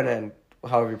Garbrandt and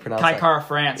however you pronounce it. Kara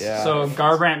France. Yeah. So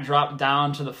Garbrandt dropped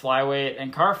down to the flyweight,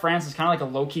 and Kara France is kind of like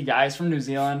a low-key guy. He's from New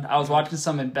Zealand. I was watching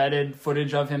some embedded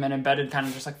footage of him, and embedded kind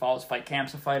of just like follows fight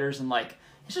camps of fighters, and like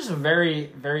he's just a very,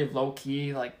 very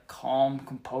low-key, like calm,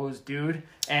 composed dude.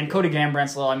 And Cody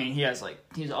Gambrandt's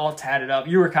he's all tatted up.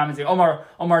 You were commenting,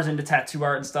 Omar's into tattoo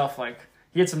art and stuff. Like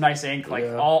he had some nice ink,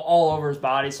 all over his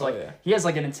body. So he has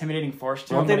like an intimidating force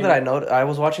to him. One thing that I noticed, I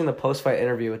was watching the post-fight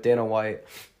interview with Dana White.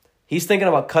 He's thinking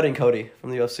about cutting Cody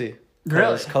from the UFC.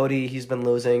 Really? Cody, he's been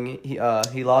losing. He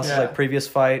lost his previous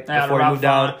fight before he moved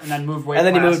down, and then moved weight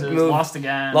classes, he lost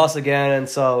again, and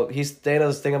so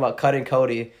Dana's thinking about cutting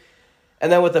Cody.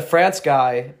 And then with the France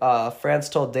guy, France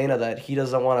told Dana that he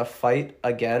doesn't want to fight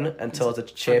again until it's a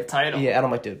champ title. Yeah, and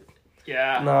I'm like, dude.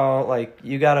 Yeah. No, like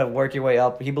you gotta work your way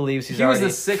up. He believes he was the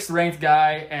 6th ranked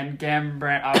guy, and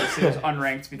Gambrandt obviously was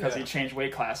unranked because he changed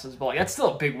weight classes. But that's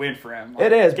still a big win for him.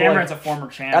 It is. Gambrandt's a former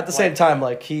champ. At the same time,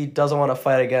 he doesn't want to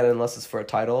fight again unless it's for a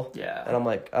title. Yeah. And I'm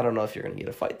like, I don't know if you're gonna get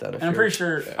a fight then. And I'm pretty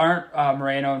sure aren't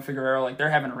Moreno and Figueroa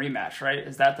they're having a rematch, right?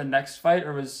 Is that the next fight,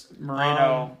 or was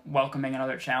Moreno welcoming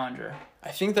another challenger? I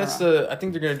think I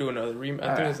think they're gonna do another rematch.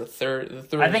 I think it's the third.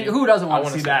 I think who doesn't want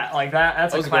to see that? Like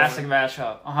that's a classic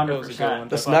matchup, 100%.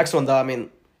 This next one, though, I mean,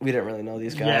 we didn't really know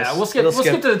these guys. Yeah, we'll skip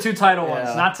to the 2 title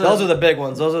ones. Not to, those are the big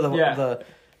ones. Those are the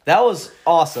That was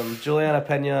awesome. Juliana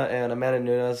Pena and Amanda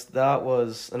Nunes. That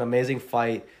was an amazing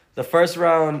fight. The first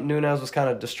round, Nunes was kind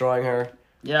of destroying her.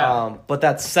 Yeah. But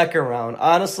that second round,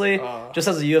 honestly, just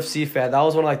as a UFC fan, that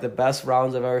was one of like the best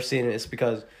rounds I've ever seen. It's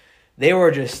because they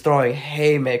were just throwing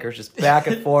haymakers just back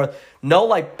and forth. No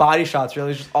like body shots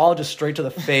really, just all just straight to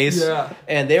the face. Yeah.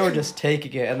 And they were just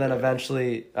taking it, and then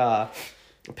eventually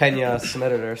Pena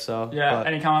submitted her. So Yeah. but,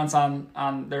 Any comments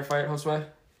on their fight, Josue?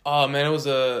 Oh man, it was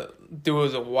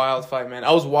a wild fight, man.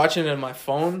 I was watching it on my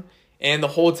phone, and the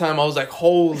whole time I was like,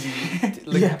 holy,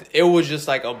 like, it was just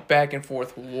like a back and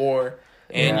forth war.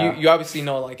 And you obviously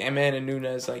know, like, Amanda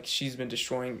Nunes, like, she's been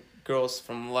destroying girls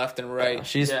from left and right.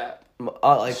 she's like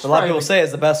a lot of people say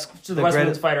is the best, She's the best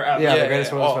women's fighter ever. Yeah, the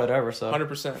greatest women's fighter ever. So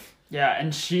 100%. Yeah,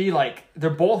 and she, like, they're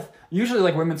both usually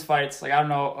like women's fights. Like, I don't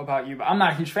know about you, but I'm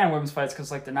not a huge fan of women's fights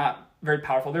because, like, they're not very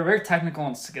powerful. They're very technical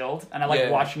and skilled, and I like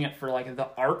watching it for, like, the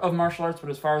art of martial arts. But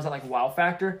as far as that, like, wow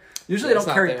factor, usually they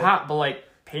don't carry pop, but, like,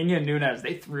 Pena and Nunes,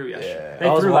 they threw yesterday.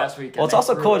 They threw last weekend. Well, it's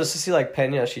also cool just to see, like,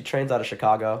 Pena. She trains out of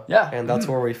Chicago. Yeah. And that's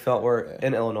where we felt we're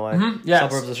in Illinois. Yes.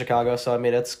 Suburbs of Chicago. So, I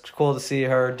mean, it's cool to see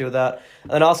her do that.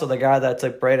 And then also the guy that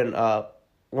took Braden,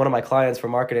 one of my clients for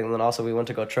marketing, and then also we went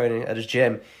to go training at his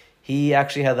gym. He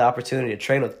actually had the opportunity to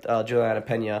train with Juliana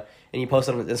Pena. And he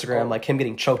posted on his Instagram, like, him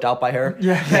getting choked out by her.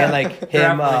 Yeah. And, like,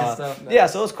 him... stuff. Yeah,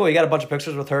 so it was cool. He got a bunch of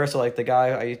pictures with her. So, like, the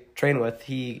guy I trained with,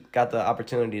 he got the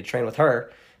opportunity to train with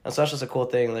her. And so that's just a cool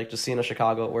thing, like, just seeing in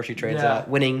Chicago where she trains at,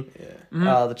 winning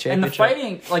the championship.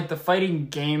 And the fighting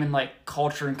game and, like,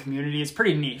 culture and community is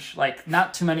pretty niche. Like,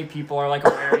 not too many people are, like,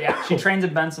 aware. Yeah, she trains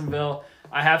in Bensonville.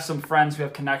 I have some friends who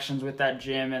have connections with that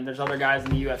gym, and there's other guys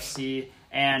in the UFC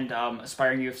and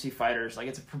aspiring UFC fighters. Like,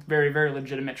 it's a very, very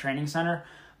legitimate training center.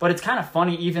 But it's kind of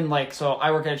funny, even, like, so I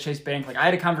work at Chase Bank. Like, I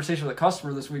had a conversation with a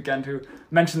customer this weekend who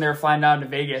mentioned they were flying down to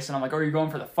Vegas. And I'm like, oh, are you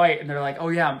going for the fight? And they're like, oh,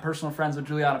 yeah, I'm personal friends with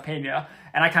Juliana Pena.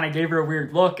 And I kind of gave her a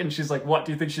weird look. And she's like, what,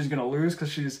 do you think she's going to lose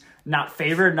because she's not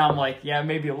favored? And I'm like, yeah,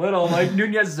 maybe a little. Like,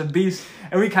 Nunes is a beast.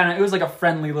 And we kind of, it was like a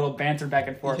friendly little banter back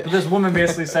and forth. But this woman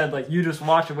basically said, like, you just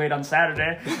watch and wait on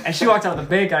Saturday. And she walked out of the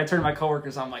bank. And I turned to my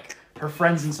coworkers. I'm like, her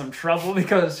friend's in some trouble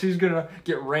because she's going to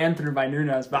get ran through by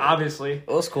Nunes. But obviously, it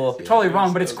was cool. Totally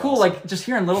wrong, but it's cool, awesome. Like, just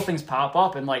hearing little things pop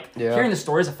up and, like, Yeah. hearing the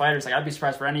stories of fighters. Like, I'd be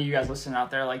surprised for any of you guys listening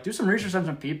out there. Like, do some research on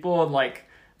some people and, like,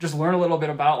 just learn a little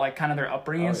bit about, like, kind of their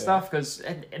upbringing and stuff, because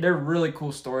they're really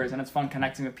cool stories, and it's fun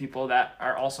connecting with people that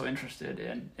are also interested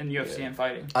in UFC and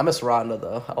fighting. I miss Ronda,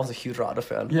 though. I was a huge Ronda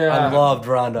fan. Yeah. I loved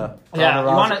Ronda. Yeah,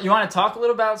 you want to talk a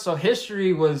little about, so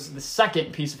history was the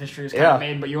second piece of history was kind of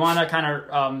made, but you want to kind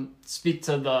of speak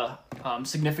to the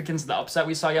significance of the upset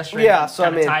we saw yesterday? Yeah, so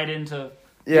kind I mean... tied into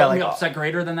like, the upset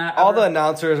greater than that? All the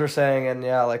announcers were saying, and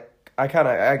like, I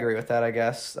agree with that, I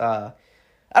guess.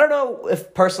 I don't know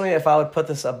if I would put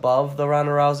this above the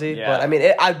Ronda Rousey, but I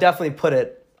mean, I'd definitely put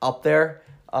it up there.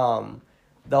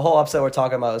 The whole upset we're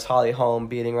talking about is Holly Holm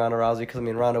beating Ronda Rousey, because, I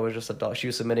mean, Ronda was just a dog. She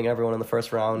was submitting everyone in the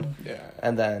first round. Yeah.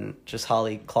 And then just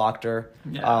Holly clocked her.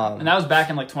 Yeah. And that was back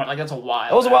in, like, that's a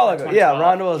while. It was a while ago. Yeah,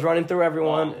 Ronda was running through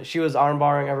everyone. Wow. She was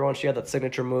armbarring everyone. She had that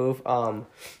signature move.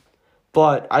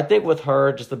 But I think with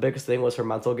her, just the biggest thing was her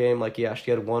mental game. Like, yeah, she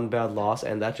had one bad loss,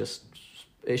 and that just...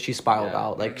 she spiraled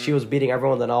out. Like, she was beating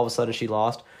everyone, then all of a sudden she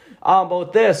lost. But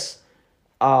with this,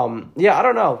 I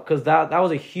don't know, because that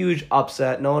was a huge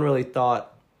upset. No one really thought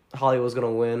Holly was going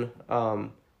to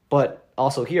win. But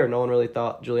also here, no one really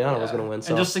thought Juliana was going to win.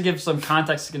 So. And just to give some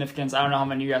context significance, I don't know how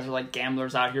many of you guys are, like,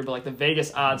 gamblers out here, but, like, the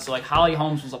Vegas odds, so, like, Holly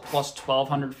Holmes was a plus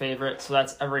 1,200 favorite, so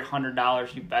that's every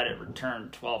 $100 you bet it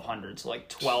returned 1,200, so, like,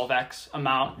 12x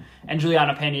amount. And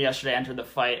Juliana Pena yesterday entered the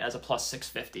fight as a plus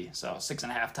 650, so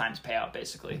 6.5 times payout,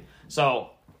 basically. So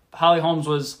Holly Holmes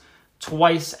was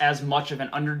twice as much of an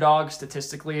underdog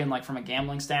statistically and, like, from a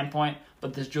gambling standpoint,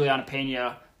 but this Juliana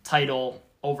Pena title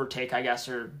overtake, I guess,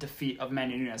 or defeat of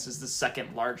Amanda Nunes is the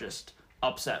second largest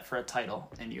upset for a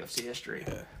title in UFC history,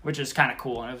 which is kind of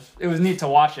cool, and it was neat to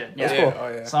watch it. Yeah, cool. Oh,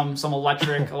 yeah. Some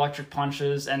electric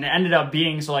punches, and it ended up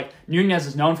being so, like, Nunes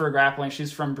is known for grappling.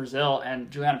 She's from Brazil, and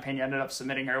Juliana Pena ended up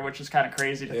submitting her, which is kind of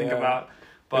crazy to think about.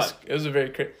 But it was a very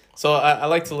crazy. So I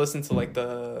like to listen to, like,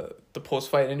 the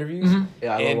post fight interviews. Mm-hmm.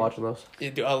 Yeah, I love watching those.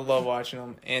 I love watching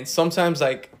them, and sometimes,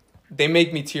 like, they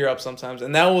make me tear up sometimes,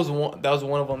 and that was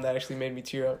one of them that actually made me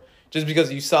tear up, just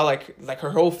because you saw like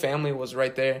her whole family was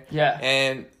right there. Yeah,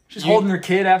 and she's holding her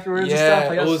kid afterwards. Yeah, and stuff.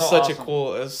 Like, it was so such awesome. a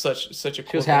cool. It was such a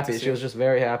cool. She was happy. She was just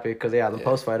very happy because the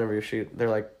post fight interview, they're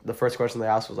like, the first question they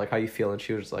asked was like, "How you feeling?"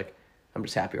 She was just like, "I'm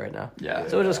just happy right now." Yeah.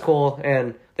 So it was just cool,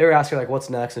 and they were asking like, "What's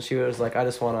next?" And she was like, "I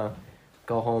just want to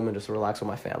go home and just relax with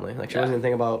my family. Like she Yeah. wasn't even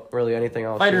thinking about really anything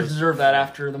else. Fighters deserve that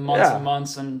after the months Yeah. and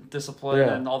months and discipline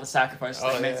Yeah. and all the sacrifices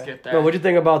they make to get there. But what'd you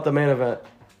think about the main event?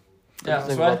 Yeah, What'd you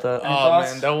think Sway? about that? Any Oh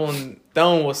thoughts? man, that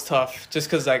one was tough. Just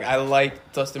because like I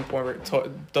like Dustin Poirier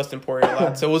a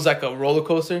lot, so it was like a roller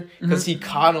coaster. Because he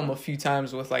caught him a few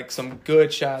times with like some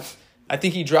good shots. I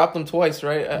think he dropped him twice,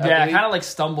 right? I Yeah, believe. kind of like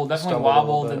stumbled, definitely Stumbled a little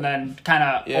wobbled, bit. and then kind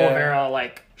of Yeah. Oliveira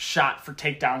like shot for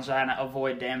takedowns trying to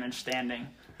avoid damage standing.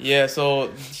 Yeah,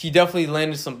 so he definitely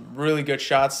landed some really good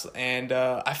shots, and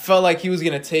I felt like he was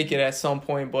gonna take it at some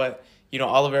point, but you know,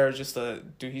 Oliveira's just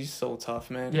dude. He's so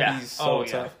tough, man. Yeah. He's so Oh,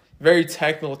 yeah. tough. Very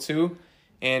technical too,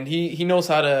 and he knows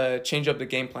how to change up the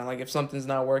game plan. Like if something's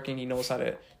not working, he knows how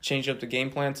to change up the game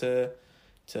plan to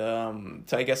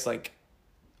I guess like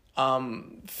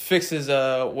fixes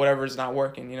whatever's not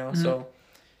working. You know, Mm-hmm. so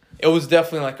it was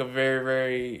definitely like a very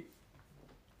very.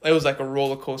 It was like a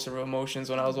roller coaster of emotions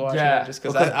when I was watching Yeah. it, just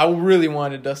because I really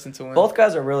wanted Dustin to win. Both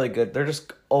guys are really good. They're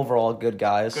just overall good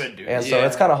guys. Good dudes. And so Yeah.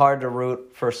 it's kind of hard to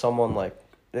root for someone like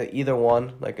either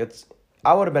one. Like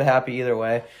I would have been happy either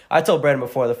way. I told Brandon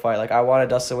before the fight, like I wanted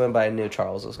Dustin to win, but I knew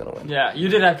Charles was gonna win. Yeah, you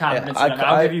did have confidence Yeah, in him.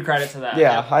 I'll give you credit to that.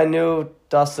 Yeah, I knew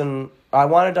Dustin. I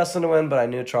wanted Dustin to win, but I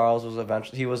knew Charles was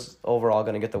eventually. He was overall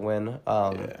gonna get the win.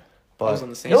 Yeah. But I was on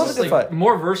the same it was Just a good like fight.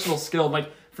 more versatile skill.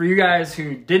 Like for you guys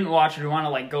who didn't watch it, who want to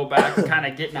like go back and kind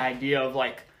of get an idea of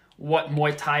like what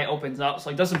Muay Thai opens up.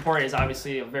 So like Dustin Poirier is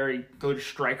obviously a very good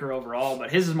striker overall, but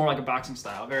his is more like a boxing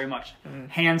style, very much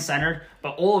hand centered.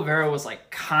 But Oliveira was like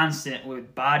constant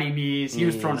with body knees. He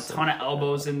was throwing a ton of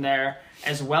elbows in there,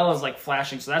 as well as like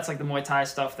flashing. So that's like the Muay Thai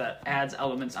stuff that adds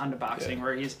elements onto boxing,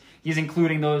 where he's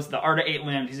including those the art of 8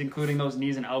 limbs. He's including those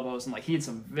knees and elbows, and like he had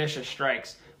some vicious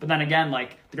strikes. But then again,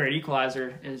 like the great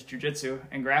equalizer is jiu-jitsu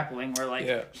and grappling, where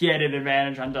like he had an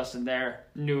advantage on Dustin there.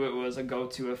 Knew it was a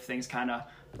go-to if things kind of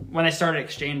when they started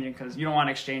exchanging, because you don't want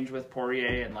to exchange with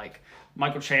Poirier and like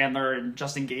Michael Chandler and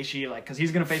Justin Gaethje, like because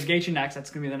he's gonna face Gaethje next.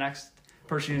 That's gonna be the next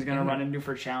person he's gonna run into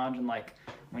for a challenge. And like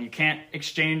when you can't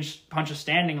exchange punches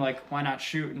standing, like why not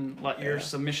shoot and let your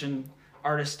submission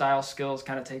artist style skills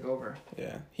kind of take over?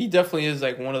 Yeah, he definitely is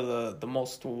like one of the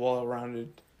most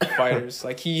well-rounded fighters.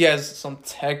 Like he has some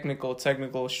technical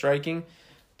striking,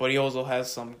 but he also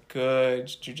has some good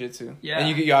jiu-jitsu. Yeah.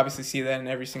 And you obviously see that in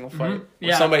every single fight. When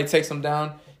Yeah. somebody takes him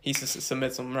down, he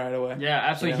submits them right away. Yeah,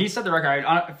 absolutely. Yeah. He set the record.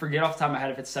 I forget off the top of my head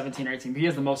if it's 17 or 18, but he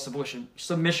has the most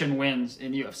submission wins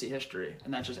in UFC history,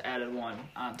 and that just added one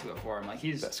onto it for him. Like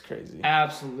he's That's crazy.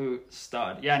 absolute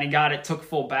stud. Yeah, and he got it, took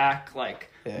full back, like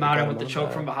Yeah, he mounted got with the him on choke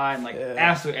back. from behind, like Yeah.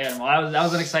 absolute animal. That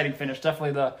was an exciting finish.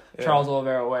 Definitely the Charles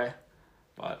Oliveira way.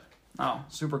 But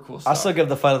super cool stuff. I still give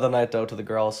the fight of the night though to the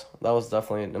girls. That was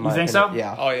definitely. In my think opinion, so?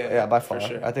 Yeah. Oh, yeah, Yeah, by far. for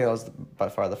sure. I think that was by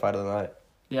far the fight of the night.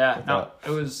 Yeah, no, it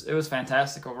was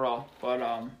fantastic overall. But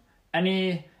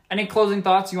any closing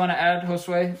thoughts you want to add,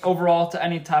 Josue, overall to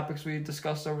any topics we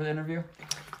discussed over the interview?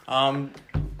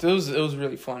 It was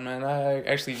really fun, man. I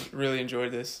actually really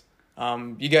enjoyed this.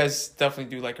 You guys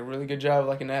definitely do like a really good job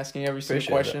like in asking every single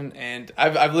Appreciate question, and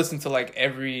I've listened to like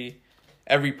every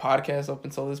podcast up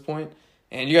until this point,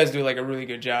 and you guys do like a really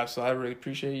good job. So I really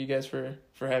appreciate you guys for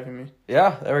having me.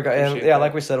 Yeah, there we go. And Appreciate yeah, that.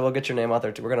 like we said, we'll get your name out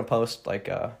there too. We're gonna post like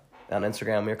on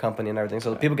Instagram your company and everything,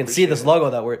 so people can see appreciate this it.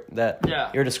 logo that Yeah.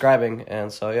 you're describing.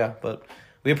 And so yeah, but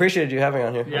we appreciated you having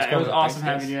on here. Yeah, It's it was cool. awesome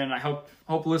Thanks, having you in. I hope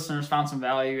listeners found some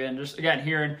value in just again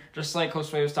hearing just like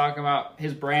Josue was talking about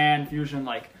his brand Fusion.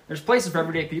 Like there's places for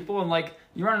everyday people, and like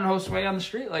you run into Josue on the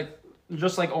street, like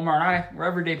just like Omar and I, we're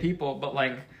everyday people, but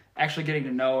like actually getting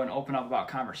to know and open up about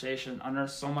conversation. And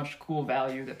there's so much cool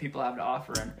value that people have to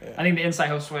offer. And I think the insight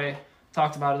Josue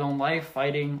talked about his own life,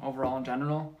 fighting overall in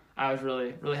general. I was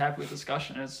really, really happy with the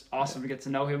discussion. It's awesome to get to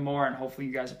know him more, and hopefully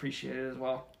you guys appreciate it as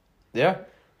well. Yeah.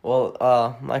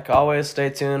 Well, like always, stay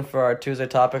tuned for our Tuesday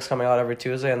topics coming out every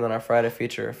Tuesday, and then our Friday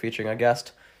featuring a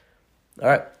guest. All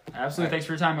right. Absolutely. Thanks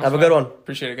for your time, Josue. Have a good one.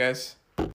 Appreciate it, guys.